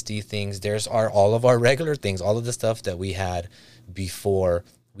PTSD things, there's all of our regular things, all of the stuff that we had before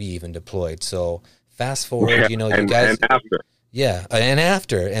we even deployed. So fast forward, you guys. And after. Yeah, and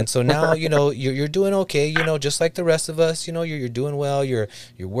after. And so now, you're doing okay, just like the rest of us, you're doing well, you're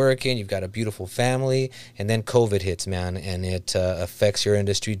working, you've got a beautiful family, and then COVID hits, man, and it affects your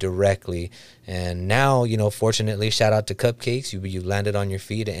industry directly. And now, fortunately, shout out to Cupcakes, you landed on your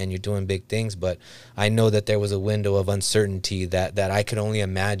feet and you're doing big things, but I know that there was a window of uncertainty that I could only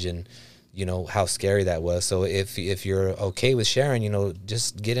imagine, how scary that was. So if you're okay with sharing,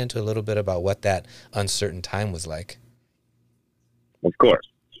 just get into a little bit about what that uncertain time was like. Of course.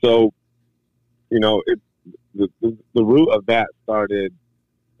 So, the root of that started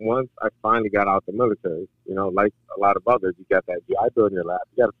once I finally got out the military, you know, like a lot of others, you got that GI Bill in your lap.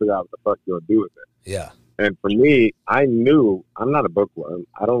 You got to figure out what the fuck you're gonna do with it. Yeah. And for me, I knew I'm not a bookworm.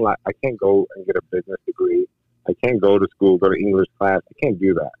 I can't go and get a business degree. I can't go to school, go to English class. I can't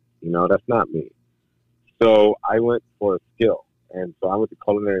do that. You know, that's not me. So I went for a skill. And so I went to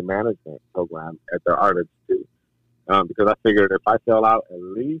culinary management program at the Art Institute because I figured if I fell out, at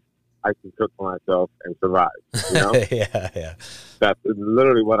least I can cook for myself and survive. You know? Yeah. That's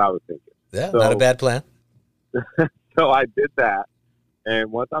literally what I was thinking. Yeah, so, not a bad plan. So I did that.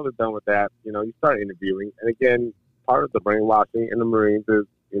 And once I was done with that, you know, you start interviewing. And again, part of the brainwashing in the Marines is,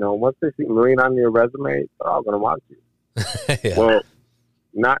 you know, once they see Marine on your resume, they're all going to want you. Yeah. Well,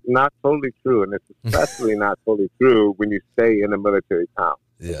 not totally true. And it's especially not totally true when you stay in a military town.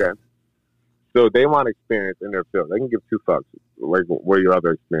 Yeah. Okay. So they want experience in their field. They can give two fucks like where your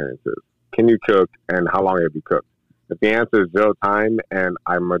other experience is. Can you cook and how long have you cooked? If the answer is 0 time and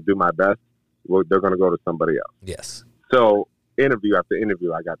I'm going to do my best, well, they're going to go to somebody else. Yes. So interview after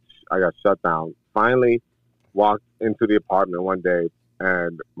interview, I got shut down. Finally walked into the apartment one day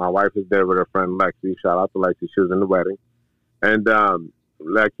and my wife is there with her friend Lexi. Shout out to Lexi. She was in the wedding. And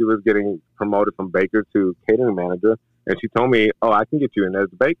Lexi was getting promoted from baker to catering manager. And she told me, oh, I can get you in as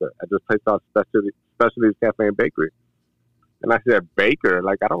a baker at this place called Specialties Cafe and Bakery. And I said, baker?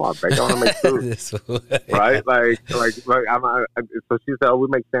 Like, I don't want bacon. I want to make food. Yeah. Right? Like so she said, oh, we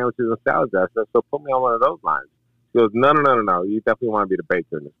make sandwiches and salads. I said, so put me on one of those lines. She goes, no. You definitely want to be the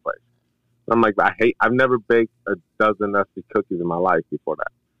baker in this place. And I'm like, I've never baked a dozen rusty cookies in my life before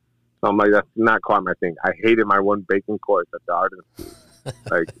that. So I'm like, that's not quite my thing. I hated my one baking course at the Art Institute.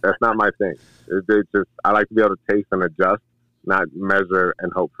 Like, that's not my thing. I like to be able to taste and adjust, not measure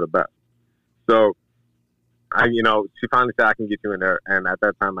and hope for the best. So, she finally said, I can get you in there. And at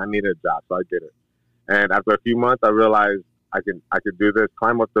that time, I needed a job, so I did it. And after a few months, I realized I could do this,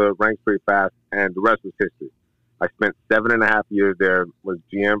 climb up the ranks pretty fast, and the rest was history. I spent 7.5 years there, was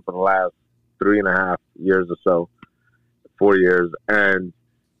GM for the last 3.5 years or so, 4 years, and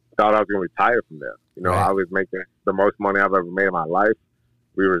thought I was going to retire from there. Right. I was making the most money I've ever made in my life.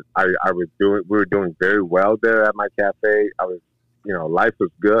 We were doing very well there at my cafe. Life was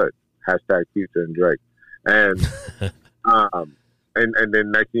good. Hashtag Future and Drake. And and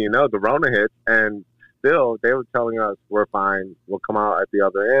then next thing you know, the Rona hits, and still they were telling us we're fine. We'll come out at the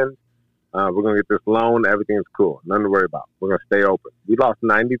other end. We're gonna get this loan. Everything's cool. Nothing to worry about. We're gonna stay open. We lost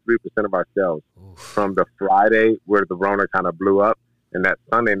 93% of our sales from the Friday where the Rona kind of blew up, and that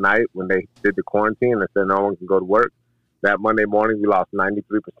Sunday night when they did the quarantine and said no one can go to work. That Monday morning, we lost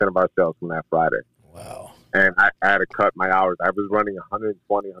 93% of our sales from that Friday. Wow. And I had to cut my hours. I was running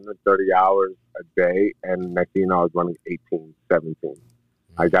 120, 130 hours a day, and next thing you know, I was running 18, 17.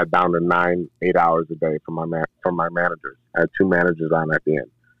 I got down to 9, 8 hours a day from my managers. I had 2 managers on at the end.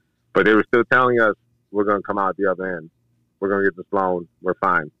 But they were still telling us, we're going to come out the other end. We're going to get this loan. We're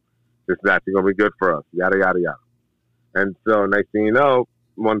fine. This is actually going to be good for us. Yada, yada, yada. And so next thing you know,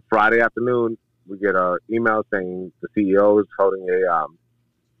 one Friday afternoon, we get an email saying the CEO is holding a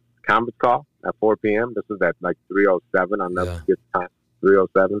conference call at 4 p.m. This was at like 3:07. I'll never forget the time,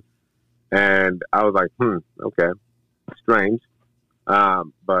 3:07. And I was like, okay, strange.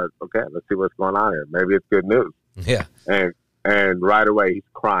 But okay, let's see what's going on here. Maybe it's good news. Yeah. And right away, he's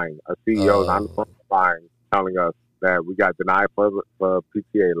crying. Our CEO is on the phone crying, telling us that we got denied for a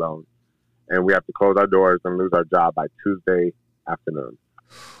PTA loan, and we have to close our doors and lose our job by Tuesday afternoon.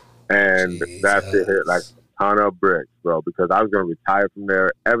 And that's it, hit like a ton of bricks, bro, because I was going to retire from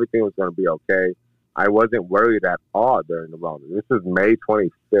there. Everything was going to be okay. I wasn't worried at all during the Rona. This is May 25th,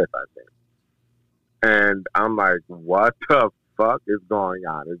 I think. And I'm like, what the fuck is going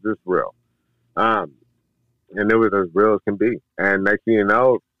on? Is this real? And it was as real as can be. And next thing you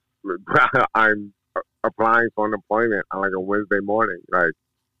know, I'm applying for unemployment on like a Wednesday morning. Like,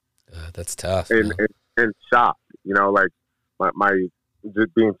 that's tough. In shock, like my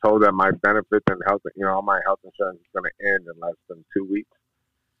just being told that my benefits and health, all my health insurance is going to end in less than 2 weeks.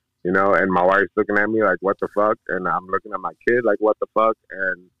 And my wife's looking at me like, what the fuck? And I'm looking at my kid like, what the fuck?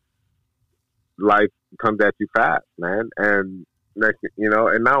 And life comes at you fast, man. And next,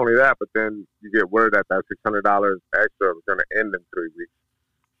 and not only that, but then you get word that $600 extra was going to end in 3 weeks.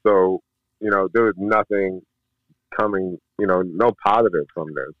 So, there was nothing coming, no positive from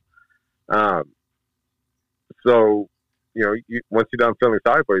this. So, once you're done feeling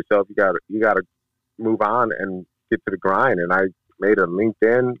sorry for yourself, you gotta move on and get to the grind. And I made a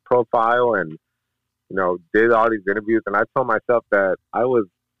LinkedIn profile and, did all these interviews. And I told myself that I was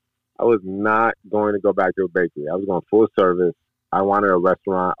not going to go back to a bakery. I was going full service. I wanted a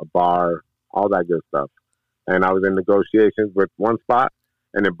restaurant, a bar, all that good stuff. And I was in negotiations with one spot.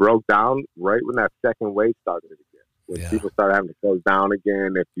 And it broke down right when that second wave started again. When people started having to close down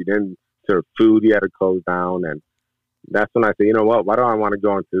again. If you didn't serve food, you had to close down. And that's when I said, you know what? Why do I want to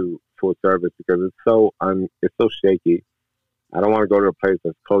go into full service? Because it's so shaky. I don't want to go to a place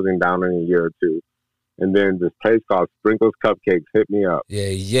that's closing down in a year or two. And then this place called Sprinkles Cupcakes hit me up.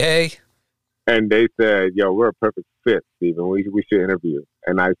 Yay. And they said, yo, we're a perfect fit, Steven. We should interview.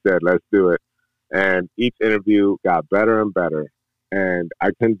 And I said, let's do it. And each interview got better and better. And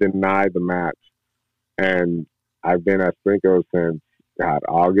I couldn't deny the match. And I've been at Sprinkles since,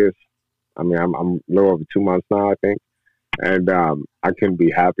 August. I mean, I'm a little over 2 months now, I think. And I couldn't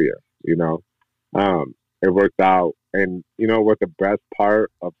be happier, you know. It worked out. And you know what the best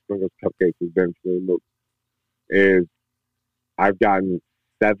part of Sprinkles Cupcakes has been for me is I've gotten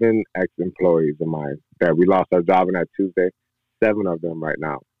 7 ex-employees of mine that we lost our job in that Tuesday. 7 of them right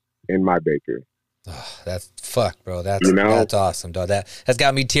now in my bakery. Oh, that's bro. That's awesome, dog. That's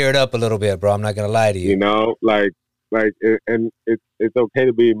got me teared up a little bit, bro. I'm not gonna lie to you. You know, and it's okay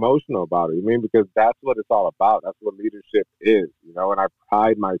to be emotional about it. I mean, because that's what it's all about. That's what leadership is, you know. And I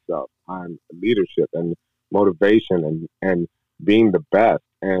pride myself on leadership and motivation and being the best.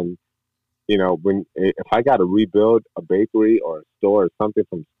 And you know, if I got to rebuild a bakery or a store or something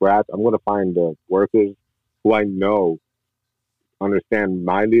from scratch, I'm going to find the workers who I know understand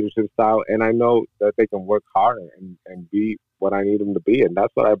my leadership style, and I know that they can work hard and be what I need them to be. And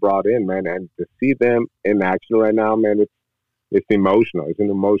that's what I brought in, man. And to see them in action right now, man, it's emotional. It's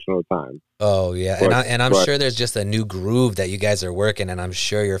an emotional time. Oh yeah, and I'm sure there's just a new groove that you guys are working, and I'm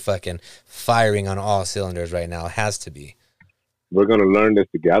sure you're fucking firing on all cylinders right now. It has to be. We're gonna learn this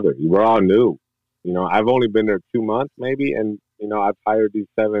together. We're all new. You know, I've only been there 2 months, maybe, and you know, I've hired these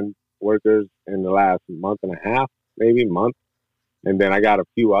 7 workers in the last month and a half, maybe month. And then I got a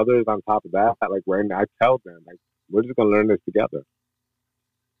few others on top of that. Like, when I tell them, like, we're just gonna learn this together.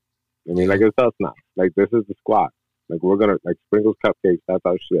 I mean, like, it's us now. Like, this is the squad. Like, we're gonna, like, Sprinkles Cupcakes. That's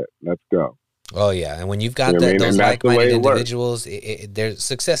our shit. Let's go. Oh yeah, and when you've got those like-minded individuals, their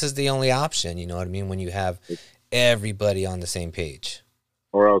success is the only option. You know what I mean? When you have everybody on the same page.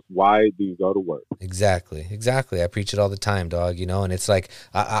 Or else, why do you go to work? Exactly. I preach it all the time, dog. You know, and it's like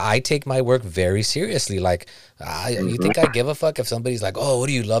I take my work very seriously. Like, you think I give a fuck if somebody's like, "Oh, what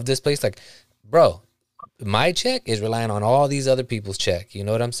do you love this place?" Like, bro, my check is relying on all these other people's check. You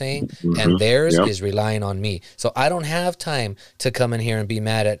know what I'm saying? And theirs is relying on me. So I don't have time to come in here and be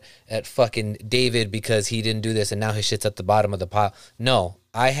mad at fucking David because he didn't do this and now his shit's at the bottom of the pile. No.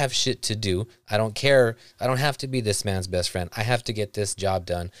 I have shit to do. I don't care. I don't have to be this man's best friend. I have to get this job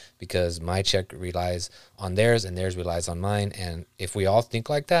done because my check relies on theirs and theirs relies on mine. And if we all think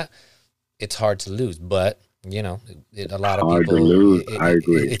like that, it's hard to lose. But, you know, a lot of people, I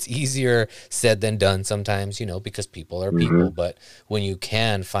agree. It's easier said than done sometimes, you know, because people are people. But when you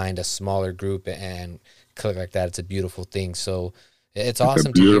can find a smaller group and click like that, it's a beautiful thing. So it's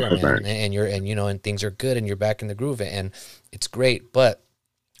awesome to hear, man. And you know, and things are good and you're back in the groove and it's great. But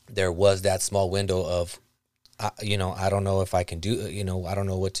there was that small window of, you know, I don't know if I can do, you know, I don't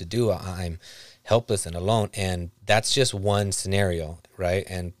know what to do. I'm helpless and alone. And that's just one scenario, right?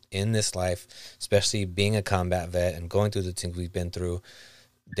 And in this life, especially being a combat vet and going through the things we've been through,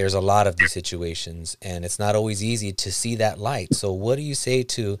 there's a lot of these situations and it's not always easy to see that light. So what do you say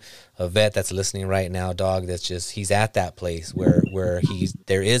to a vet that's listening right now, dog, that's just, he's at that place where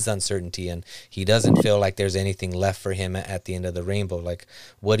there is uncertainty and he doesn't feel like there's anything left for him at the end of the rainbow? Like,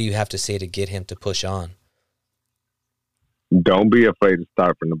 what do you have to say to get him to push on? Don't be afraid to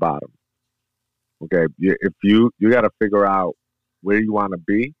start from the bottom. Okay. If you got to figure out where you want to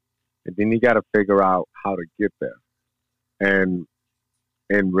be, and then you got to figure out how to get there. And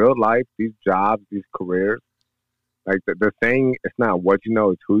in real life, these jobs, these careers, like the saying, it's not what you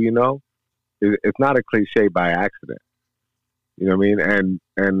know, it's who you know. It's not a cliche by accident. You know what I mean?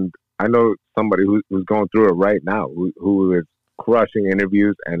 And I know somebody who's going through it right now, who is crushing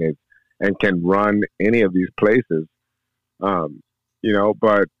interviews and can run any of these places. You know,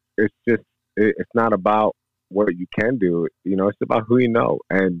 but it's just, it's not about what you can do. You know, it's about who you know.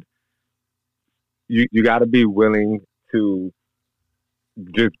 And you got to be willing to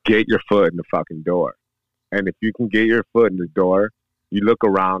just get your foot in the fucking door. And if you can get your foot in the door, you look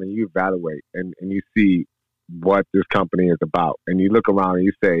around and you evaluate and you see what this company is about. And you look around and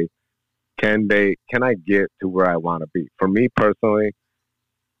you say, can I get to where I want to be? For me personally,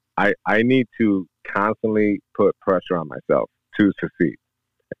 I need to constantly put pressure on myself to succeed.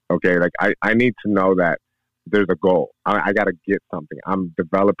 Okay. Like I need to know that there's a goal. I got to get something. I'm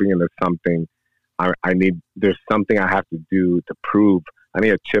developing into something. There's something I have to do to prove. I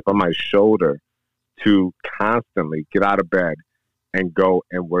need a chip on my shoulder to constantly get out of bed and go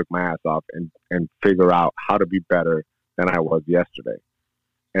and work my ass off and figure out how to be better than I was yesterday.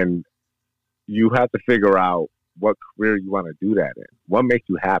 And you have to figure out what career you want to do that in. What makes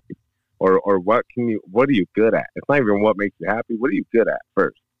you happy? Or what are you good at? It's not even what makes you happy. What are you good at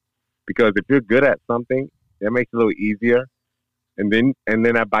first? Because if you're good at something, that makes it a little easier. And then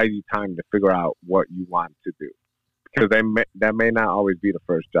that buys you time to figure out what you want to do. Because that may not always be the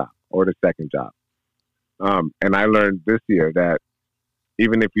first job or the second job. And I learned this year that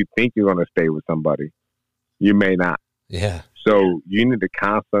even if you think you're going to stay with somebody, you may not. Yeah. So you need to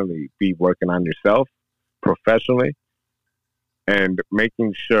constantly be working on yourself professionally and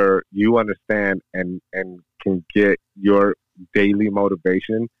making sure you understand and can get your daily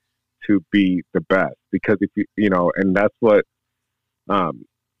motivation to be the best. Because if and that's what,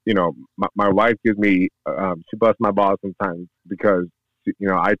 my wife gives me, she busts my balls sometimes because,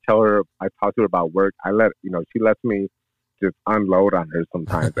 I talk to her about work. She lets me just unload on her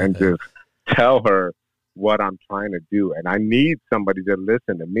sometimes and just tell her what I'm trying to do. And I need somebody to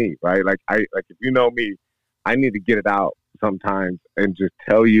listen to me, right? If you know me, I need to get it out sometimes and just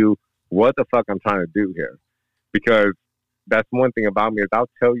tell you what the fuck I'm trying to do here. Because that's one thing about me is I'll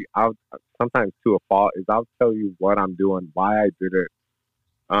sometimes to a fault is I'll tell you what I'm doing, why I did it.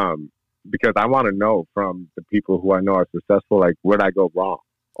 Because I want to know from the people who I know are successful, like, where'd I go wrong?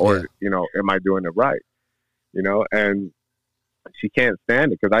 Or, am I doing it right? And she can't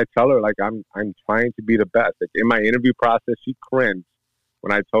stand it because I tell her, like, I'm trying to be the best. Like, in my interview process, she cringed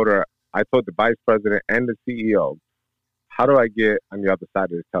when I told the vice president and the CEO, how do I get on the other side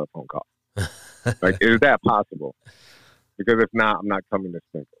of this telephone call? Like, is that possible? Because if not, I'm not coming to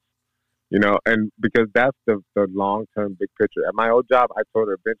Sprinkles. And because that's the long-term big picture. At my old job, I told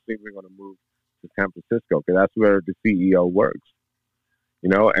her eventually we're going to move to San Francisco because that's where the CEO works.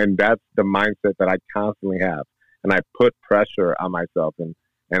 And that's the mindset that I constantly have. And I put pressure on myself and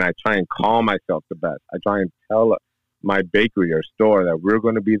I try and call myself the best. I try and tell my bakery or store that we're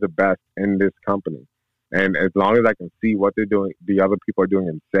going to be the best in this company. And as long as I can see what they're doing, the other people are doing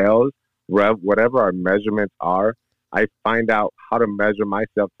in sales, whatever our measurements are, I find out how to measure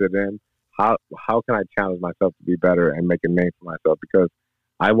myself to them. How can I challenge myself to be better and make a name for myself? Because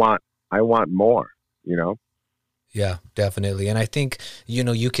I want more, Yeah, definitely. And I think,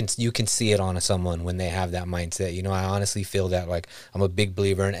 you can see it on someone when they have that mindset. I honestly feel that, like, I'm a big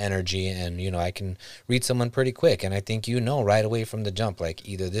believer in energy and, I can read someone pretty quick. And I think, right away from the jump, like,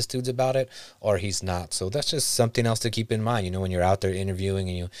 either this dude's about it or he's not. So that's just something else to keep in mind, when you're out there interviewing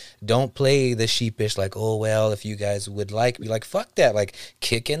and you don't play the sheepish, like, oh, well, if you guys would be like, fuck that. Like,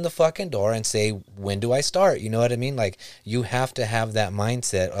 kick in the fucking door and say, when do I start? You know what I mean? Like, you have to have that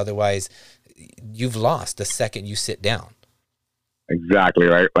mindset. Otherwise, you've lost the second you sit down. Exactly,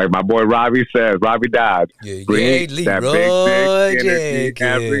 right? Like my boy Robbie says, Robbie Dodge. Bring that big dick energy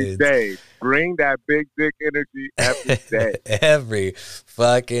every day. Bring that big dick energy every day. Every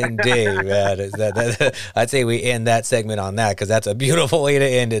fucking day, man. I'd say we end that segment on that because that's a beautiful way to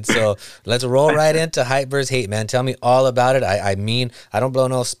end it. So let's roll right into Hype vs. Hate, man. Tell me all about it. I don't blow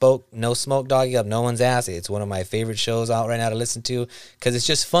no smoke doggy up no one's ass. It's one of my favorite shows out right now to listen to because it's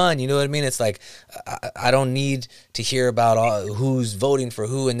just fun. You know what I mean? It's like I don't need to hear about who's voting for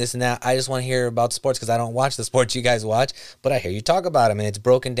who and this and that. I just want to hear about sports because I don't watch the sports you guys watch, but I hear you talk about them and it's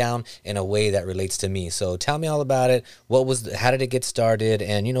broken down in a way that relates to me. So tell me all about it. How did it get started?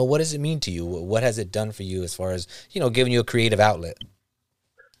 And, what does it mean to you? What has it done for you as far as, giving you a creative outlet?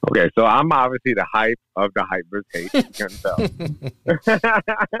 Okay, so I'm obviously the hype of the Hype vs. Hate. You can tell.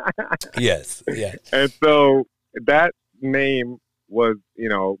 Yes, yeah. And so that name was,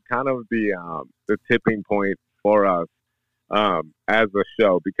 kind of the tipping point for us as a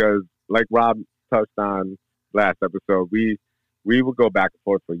show because, like Rob touched on last episode, we would go back and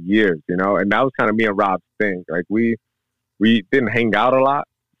forth for years, and that was kind of me and Rob's thing. Like we didn't hang out a lot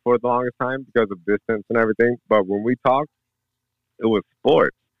for the longest time because of distance and everything. But when we talked, it was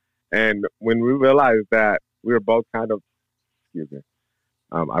sports. And when we realized that we were both kind of,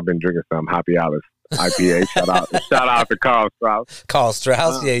 I've been drinking some Happy Alice IPA. Shout out to Carl Strauss. Carl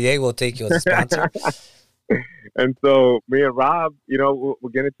Strauss, yeah, we'll take you as a sponsor. And so me and Rob, we'll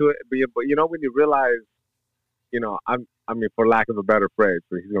get into it. But when you realize, for lack of a better phrase,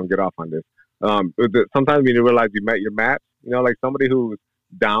 so he's gonna get off on this. Sometimes when you realize you met your match, like somebody who's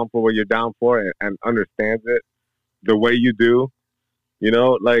down for what you're down for and understands it the way you do,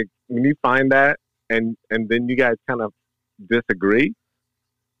 like when you find that and then you guys kind of disagree,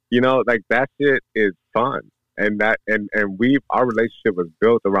 like that shit is fun. And our relationship was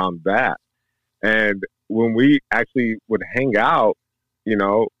built around that. And when we actually would hang out,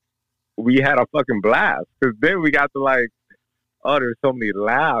 we had a fucking blast because then we got to like oh, there's so many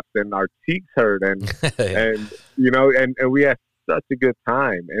laughs and our cheeks hurt and Yeah. and you know and we had such a good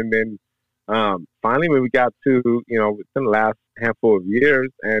time. And then finally when we got to within the last handful of years,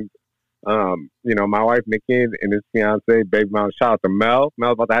 and my wife Nikki and his fiance baby mom, shout out to Mel's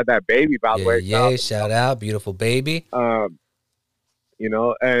about to have that baby, by the Yeah, way. yeah, shout out, beautiful baby. And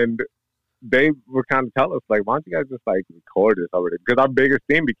they were kind of telling us, like, why don't you guys just like record this already? Because our biggest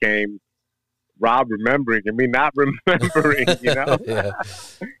theme became Rob remembering and me not remembering, Yeah.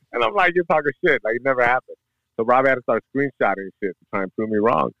 And I'm like, you're talking shit. Like, it never happened. So Rob had to start screenshotting shit to try and prove me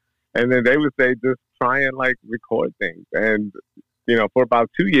wrong. And then they would say, just try and like record things. And, for about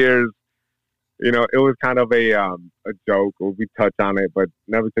 2 years, it was kind of a joke, or we touched on it, but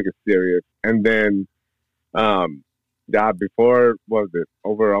never took it serious. And then, before, what was it,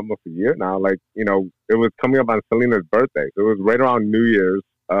 over almost a year now, like, it was coming up on Selena's birthday. So it was right around New Year's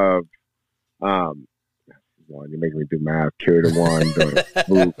of, you're making me do math, carry the one,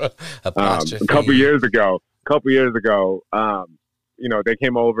 a couple years ago, they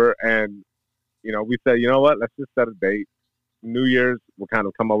came over and, we said, you know what, let's just set a date. New Year's, we'll kind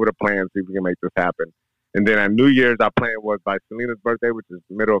of come up with a plan, see if we can make this happen. And then at New Year's, our plan was by Selena's birthday, which is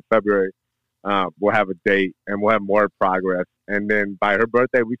the middle of February, we'll have a date and we'll have more progress. And then by her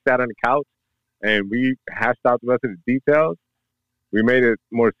birthday, we sat on the couch and we hashed out the rest of the details. We made it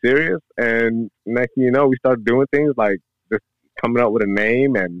more serious. And next thing you know, we started doing things like just coming up with a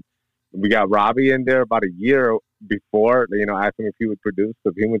name. And we got Robbie in there about a year before, asking if he would produce.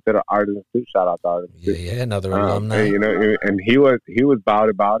 So he went to the Art Institute. Shout out to Art Institute. Yeah, another alumni. And he was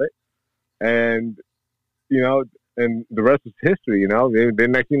about it. And, and the rest is history,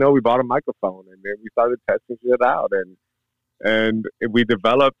 Then next we bought a microphone and then we started testing shit out and we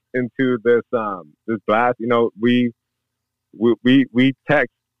developed into this blast. We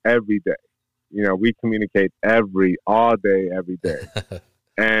text every day. We communicate all day, every day.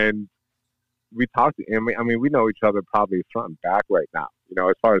 And we talk to him. I mean, we know each other probably front and back right now,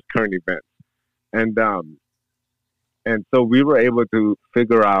 as far as current events. And so we were able to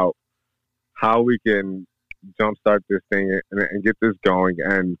figure out how we can jumpstart this thing and get this going.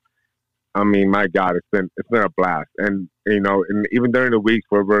 And I mean, my God, it's been a blast. And and even during the weeks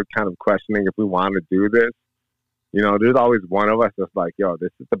where we're kind of questioning if we want to do this, there's always one of us that's like, yo,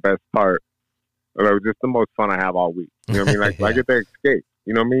 this is the best part. Or just the most fun I have all week. You know what I mean? Like, Yeah. I get to escape.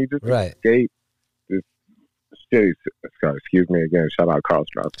 You know what I mean? Just Right. escape this shitty. Excuse me again. Shout out Carl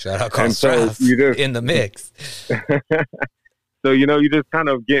Strauss. Shout out Carl And so Strauss you just- in the mix. So, you just kind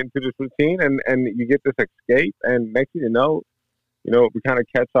of get into this routine and you get this escape. And next thing you know, we kind of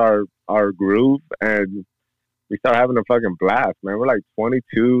catch our groove and we start having a fucking blast, man. We're like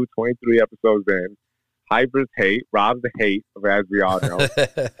 22, 23 episodes in. Hyper's hate. Rob's the hate, as we all know.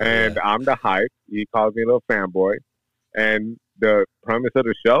 And Yeah. I'm the hype. He calls me a little fanboy. And the premise of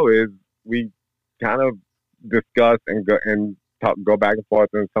the show is we kind of discuss and go back and forth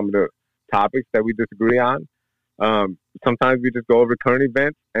on some of the topics that we disagree on. Sometimes we just go over current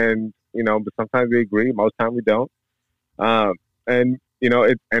events, and but sometimes we agree. Most time we don't. And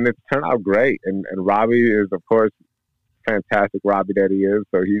it's turned out great. And Robbie is, of course, fantastic. Robbie that he is.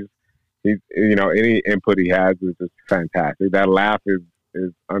 So he's any input he has is just fantastic. That laugh is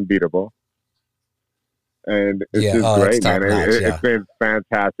unbeatable. And it's Yeah, just great, it's top man. notch, yeah. It's been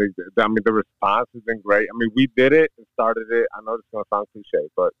fantastic. I mean, the response has been great. I mean, we did it and started it. I know this is going to sound cliche,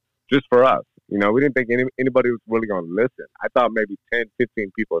 but just for us. We didn't think anybody was really going to listen. I thought maybe 10,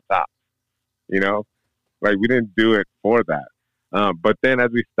 15 people tops. Like, we didn't do it for that. But then as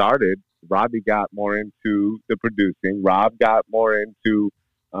we started, Robbie got more into the producing. Rob got more into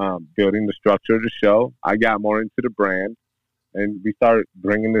building the structure of the show. I got more into the brand. And we started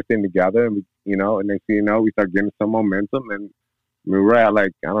bringing this thing together, and and next thing you know, we start getting some momentum, and we're at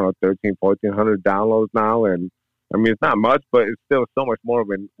like, I don't know, 1,300, 1,400 downloads now, and I mean, it's not much, but it's still so much more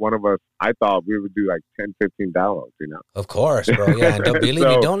when one of us, I thought we would do like 10, 15 downloads, Of course, bro. Yeah, and believe me,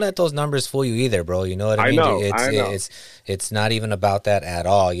 So- don't let those numbers fool you either, bro. You know what I I mean? know, I know. It's not even about that at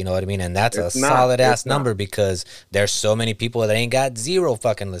all. You know what I mean? And that's It's a not, solid ass it's not. number because there's so many people that ain't got zero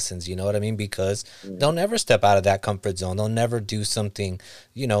fucking listens. You know what I mean? Because they'll never step out of that comfort zone. They'll never do something,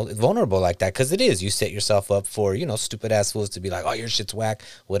 vulnerable like that. Because it is. You set yourself up for, stupid ass fools to be like, oh, your shit's whack,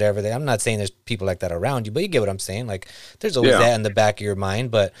 whatever. I'm not saying there's people like that around you, but you get what I'm saying. Like, there's always Yeah. that in the back of your mind.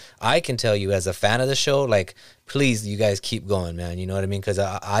 But I can tell you, as a fan of the show, like, please, you guys keep going, man. You know what I mean? Because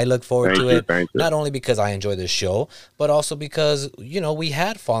I look forward to it, Thank you. not only because I enjoy the show, but also because, we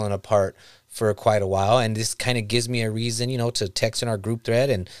had fallen apart for quite a while, and this kind of gives me a reason, to text in our group thread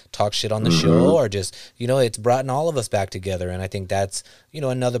and talk shit on the show, or just, it's brought all of us back together. And I think that's,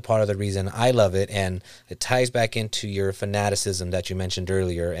 another part of the reason I love it. And it ties back into your fanaticism that you mentioned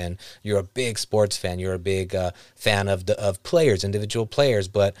earlier. And you're a big sports fan. You're a big fan of players, individual players,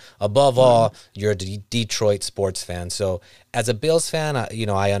 but above all, you're a Detroit sports fan. So as a Bills fan,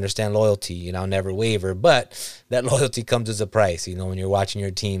 I understand loyalty, I'll never waver, but that loyalty comes as a price, when you're watching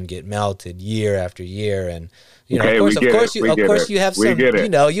your team get melted year after year. And, Okay, of course you have some,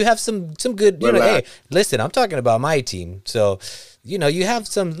 you have some good, hey, listen, I'm talking about my team. So, you have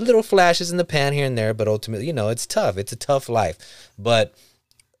some little flashes in the pan here and there, but ultimately, it's tough. It's a tough life. But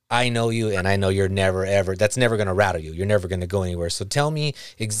I know you, and I know you're never, ever, that's never going to rattle you. You're never going to go anywhere. So tell me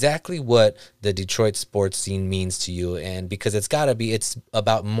exactly what the Detroit sports scene means to you. And because it's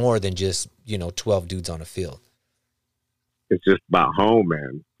about more than just, 12 dudes on a field. It's just about home,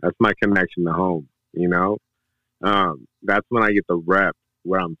 man. That's my connection to home, That's when I get the rep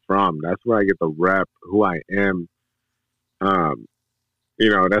where I'm from. That's where I get the rep who I am.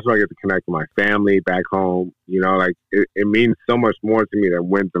 That's where I get to connect with my family back home. It means so much more to me than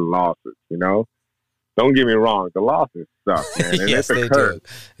wins and losses, Don't get me wrong, the losses suck, man. And yes, it's a curse.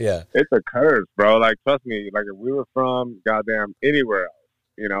 Yeah. It's a curse, bro. Like, trust me, like if we were from goddamn anywhere else,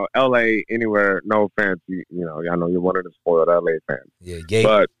 LA, anywhere, no offense, I know you're one of the spoiled LA fans. Yeah.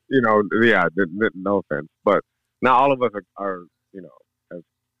 But, no offense. But not all of us are as,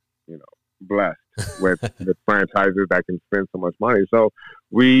 blessed with the franchises that can spend so much money. So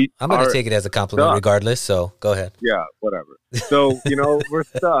I'm going to take it as a compliment stuck. Regardless. So go ahead. Yeah, whatever. So, we're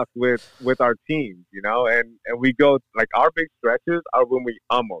stuck with our teams, and we go, like, our big stretches are when we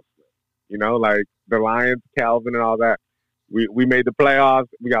almost win, like the Lions, Calvin and all that. We made the playoffs.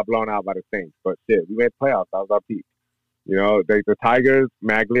 We got blown out by the Saints, but shit, we made the playoffs. That was our peak. The Tigers,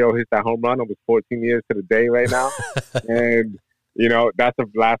 Maglio hit that home run. It was 14 years to the day right now. And, that's the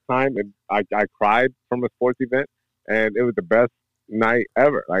last time. And I cried from a sports event, and it was the best night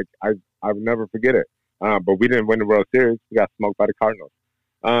ever. Like, I'll never forget it. But we didn't win the World Series. We got smoked by the Cardinals.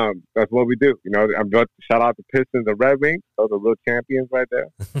 That's what we do. I'm going to shout out the Pistons and Red Wings. Those are real champions right there.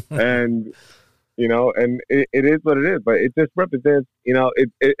 And, and it is what it is. But it just represents,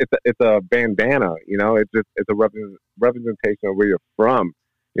 it's a bandana. It's a representation of where you're from.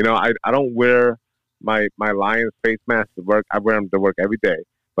 I don't wear my Lions face mask to work. I wear them to work every day.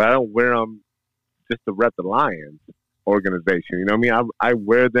 But I don't wear them just to rep the Lions organization. You know what I mean? I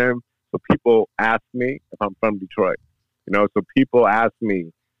wear them so people ask me if I'm from Detroit. So people ask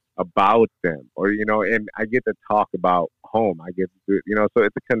me about them, or and I get to talk about home. I get to, so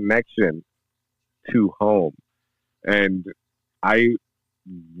it's a connection to home, and I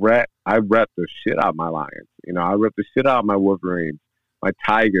rep the shit out of my Lions. I rep the shit out of my Wolverines, my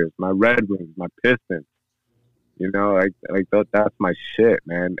Tigers, my Red Wings, my Pistons. That's my shit,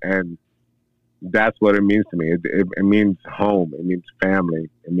 man, and that's what it means to me. It means home. It means family.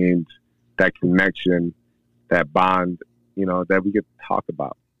 It means that connection, that bond, that we get to talk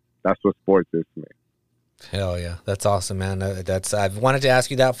about. That's what sports is to me. Hell yeah, that's awesome, man. I've wanted to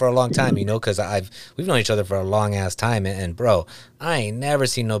ask you that for a long time, because we've known each other for a long ass time, and bro, I ain't never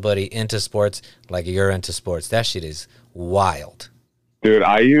seen nobody into sports like you're into sports. That shit is wild, dude.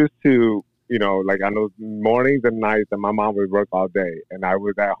 I used to, like on those mornings and nights that my mom would work all day, and I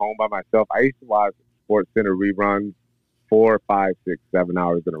was at home by myself. I used to watch Sports Center reruns 4, 5, 6, 7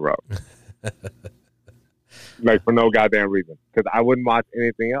 hours in a row. Like, for no goddamn reason, because I wouldn't watch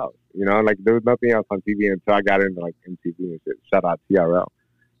anything else. There was nothing else on TV until I got into like MTV and shit. Shout out TRL,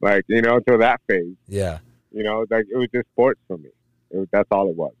 until that phase. Yeah, it was just sports for me. That's all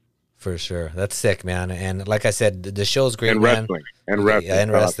it was. For sure. That's sick, man. And like I said, the show's great, and man.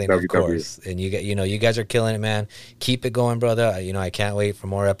 Wrestling, of course. And you guys are killing it, man. Keep it going, brother. I can't wait for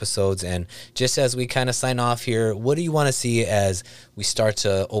more episodes. And just as we kind of sign off here, what do you want to see as we start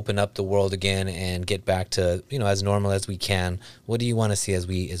to open up the world again and get back to, as normal as we can? What do you want to see as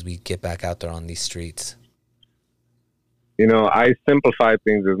we get back out there on these streets? I simplify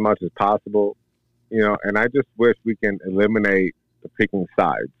things as much as possible, and I just wish we can eliminate the picking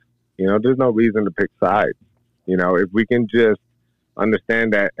sides. There's no reason to pick sides. If we can just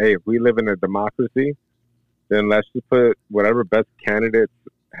understand that, hey, if we live in a democracy, then let's just put whatever best candidates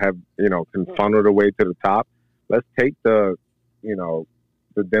have, can funnel their way to the top. Let's take the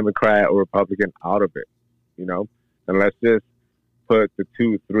Democrat or Republican out of it, and let's just put the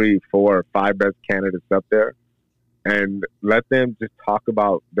 2, 3, 4, 5 best candidates up there and let them just talk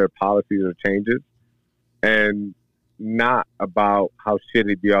about their policies or changes. and not about how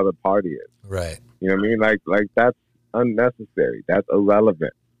shitty the other party is. Right. You know what I mean? Like that's unnecessary. That's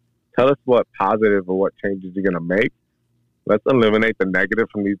irrelevant. Tell us what positive or what changes you're gonna make. Let's eliminate the negative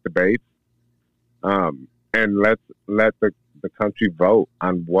from these debates, and let's let the country vote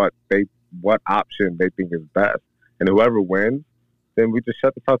on what option they think is best. And whoever wins, then we just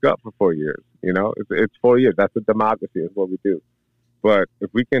shut the fuck up for 4 years. You know, it's 4 years. That's a democracy. It's what we do. But if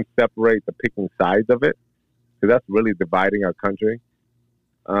we can separate the picking sides of it, because that's really dividing our country,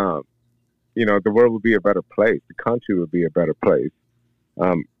 you know, the world would be a better place. The country would be a better place.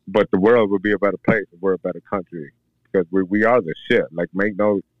 But the world would be a better place if we're a better country, because we are the shit. Like, make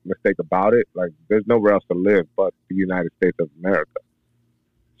no mistake about it. Like, there's nowhere else to live but the United States of America.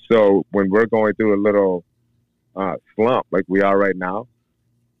 So when we're going through a little slump like we are right now,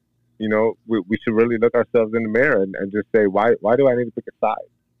 you know, we should really look ourselves in the mirror and just say, why do I need to pick a side?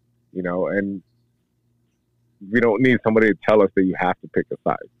 You know, and we don't need somebody to tell us that you have to pick a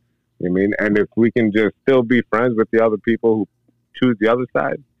side. You know what I mean? And if we can just still be friends with the other people who choose the other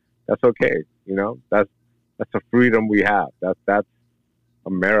side, that's okay. You know, that's a freedom we have. That's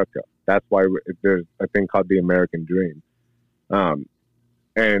America. That's why there's a thing called the American dream.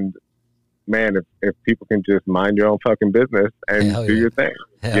 And man, if people can just mind your own fucking business and do your thing,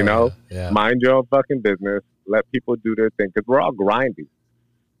 you know, mind your own fucking business, let people do their thing, because we're all grinding.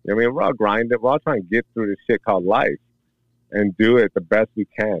 You know what I mean? We're all grinding. We're all trying to get through this shit called life and do it the best we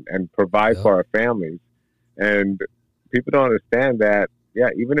can and provide for our families. And people don't understand that, yeah,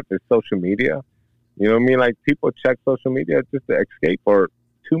 even if it's social media, you know what I mean? Like, people check social media just to escape for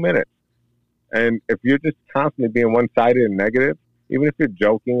 2 minutes. And if you're just constantly being one-sided and negative, even if you're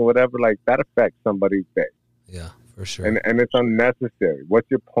joking or whatever, like, that affects somebody's day. Yeah, for sure. And it's unnecessary.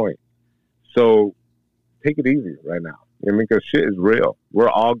 What's your point? So take it easy right now. You know what I mean? Because shit is real. We're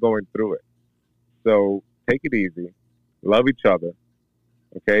all going through it. So take it easy. Love each other.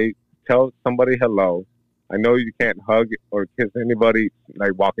 Okay? Tell somebody hello. I know you can't hug or kiss anybody,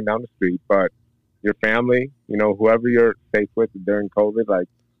 like, walking down the street, but your family, you know, whoever you're safe with during COVID, like,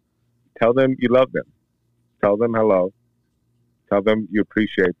 tell them you love them. Tell them hello. Tell them you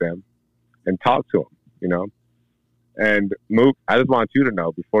appreciate them, and talk to them, you know. And Mook, I just want you to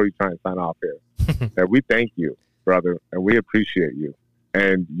know before you try and sign off here that we thank you, brother, and we appreciate you.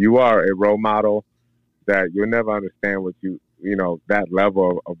 And you are a role model that you'll never understand what you know, that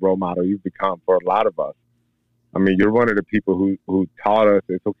level of role model you've become for a lot of us. I mean, you're one of the people who taught us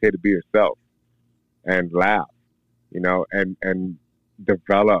it's okay to be yourself and laugh, you know, and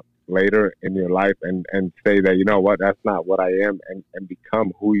develop later in your life and say that, you know what, that's not what I am, and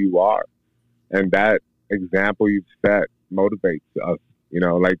become who you are. And that example you've set motivates us, you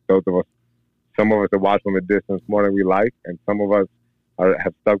know, like those of us, some of us are watching from a distance more than we like, and some of us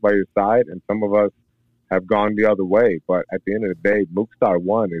have stuck by your side, and some of us have gone the other way. But at the end of the day, Mookstar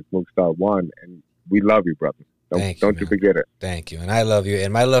One is Mookstar One, and we love you, brother. Don't you forget it. Thank you. And I love you.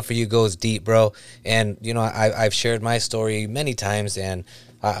 And my love for you goes deep, bro. And, you know, I've shared my story many times, and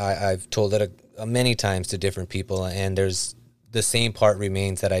I've told it many times to different people. And there's the same part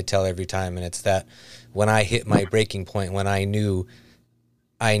remains that I tell every time. And it's that when I hit my breaking point, when I knew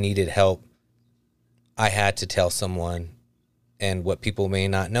I needed help, I had to tell someone. And what people may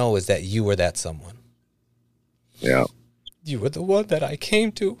not know is that you were that someone. Yeah. You were the one that I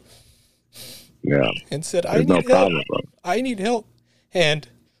came to. Yeah. And said, I need help. I need help. And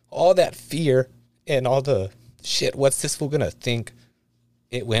all that fear and all the shit, what's this fool gonna think?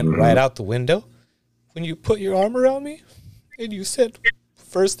 It went right out the window when you put your arm around me and you said,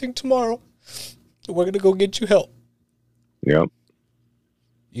 first thing tomorrow, we're gonna go get you help. Yep.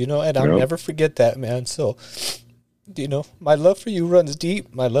 You know, and I'll never forget that, man. So, you know, my love for you runs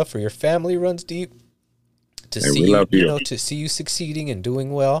deep. My love for your family runs deep. To see you, you know, to see you succeeding and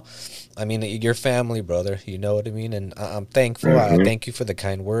doing well. I mean, your family, brother, you know what I mean? And I'm thankful. I thank you for the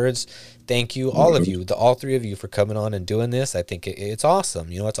kind words. Thank you, all of you, all three of you, for coming on and doing this. I think it's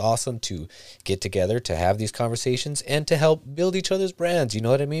awesome. You know, it's awesome to get together, to have these conversations, and to help build each other's brands. You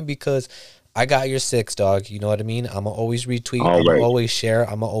know what I mean? Because I got your six, dog. You know what I mean? I'm going to always retweet. I'm going to always share.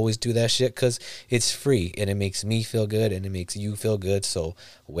 I'm going to always do that shit because it's free and it makes me feel good and it makes you feel good. So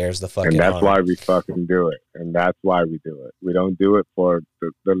where's the fucking And that's harm? why we fucking do it. And that's why we do it. We don't do it for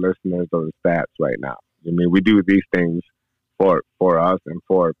the listeners or the stats right now. I mean, we do these things for us and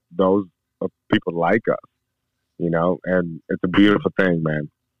for those people like us, you know, and it's a beautiful thing, man.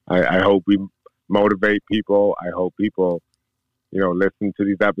 I hope we motivate people. I hope people, you know, listen to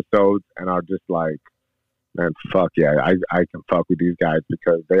these episodes and are just like, man, fuck yeah, I can fuck with these guys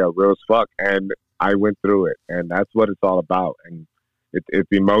because they are real as fuck. And I went through it, and that's what it's all about. And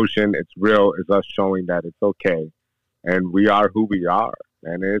It's emotion. It's real. It's us showing that it's okay, and we are who we are,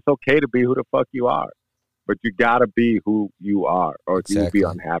 and it's okay to be who the fuck you are. But you gotta be who you are, or you will be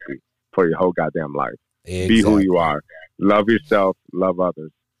unhappy for your whole goddamn life. Be who you are. Love yourself. Love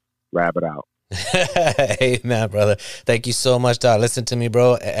others. Wrap it out. Hey, man, brother. Thank you so much, dog. Listen to me,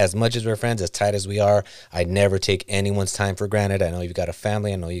 bro. As much as we're friends, as tight as we are, I never take anyone's time for granted. I know you've got a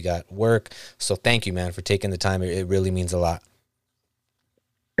family. I know you got work. So thank you, man, for taking the time. It really means a lot.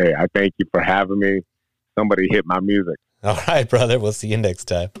 Hey, I thank you for having me. Somebody hit my music. All right, brother. We'll see you next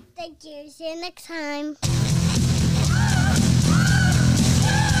time. Thank you. See you next time.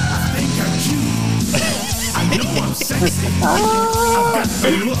 I know I'm sexy.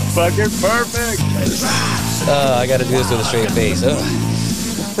 Fucking perfect. I got to do this with a straight face.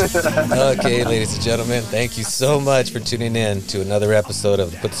 Okay, ladies and gentlemen, thank you so much for tuning in to another episode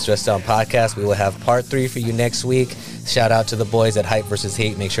of the Put the Stress Down podcast. We will have part 3 for you next week. Shout out to the boys at Hype vs.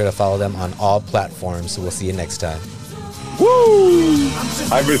 Hate. Make sure to follow them on all platforms. So we'll see you next time. Woo!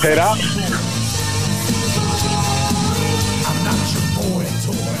 Hype vs. Hate out. I'm not your boy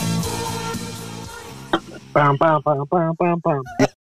toy. Bam, bam, bam, bam, bam, bam.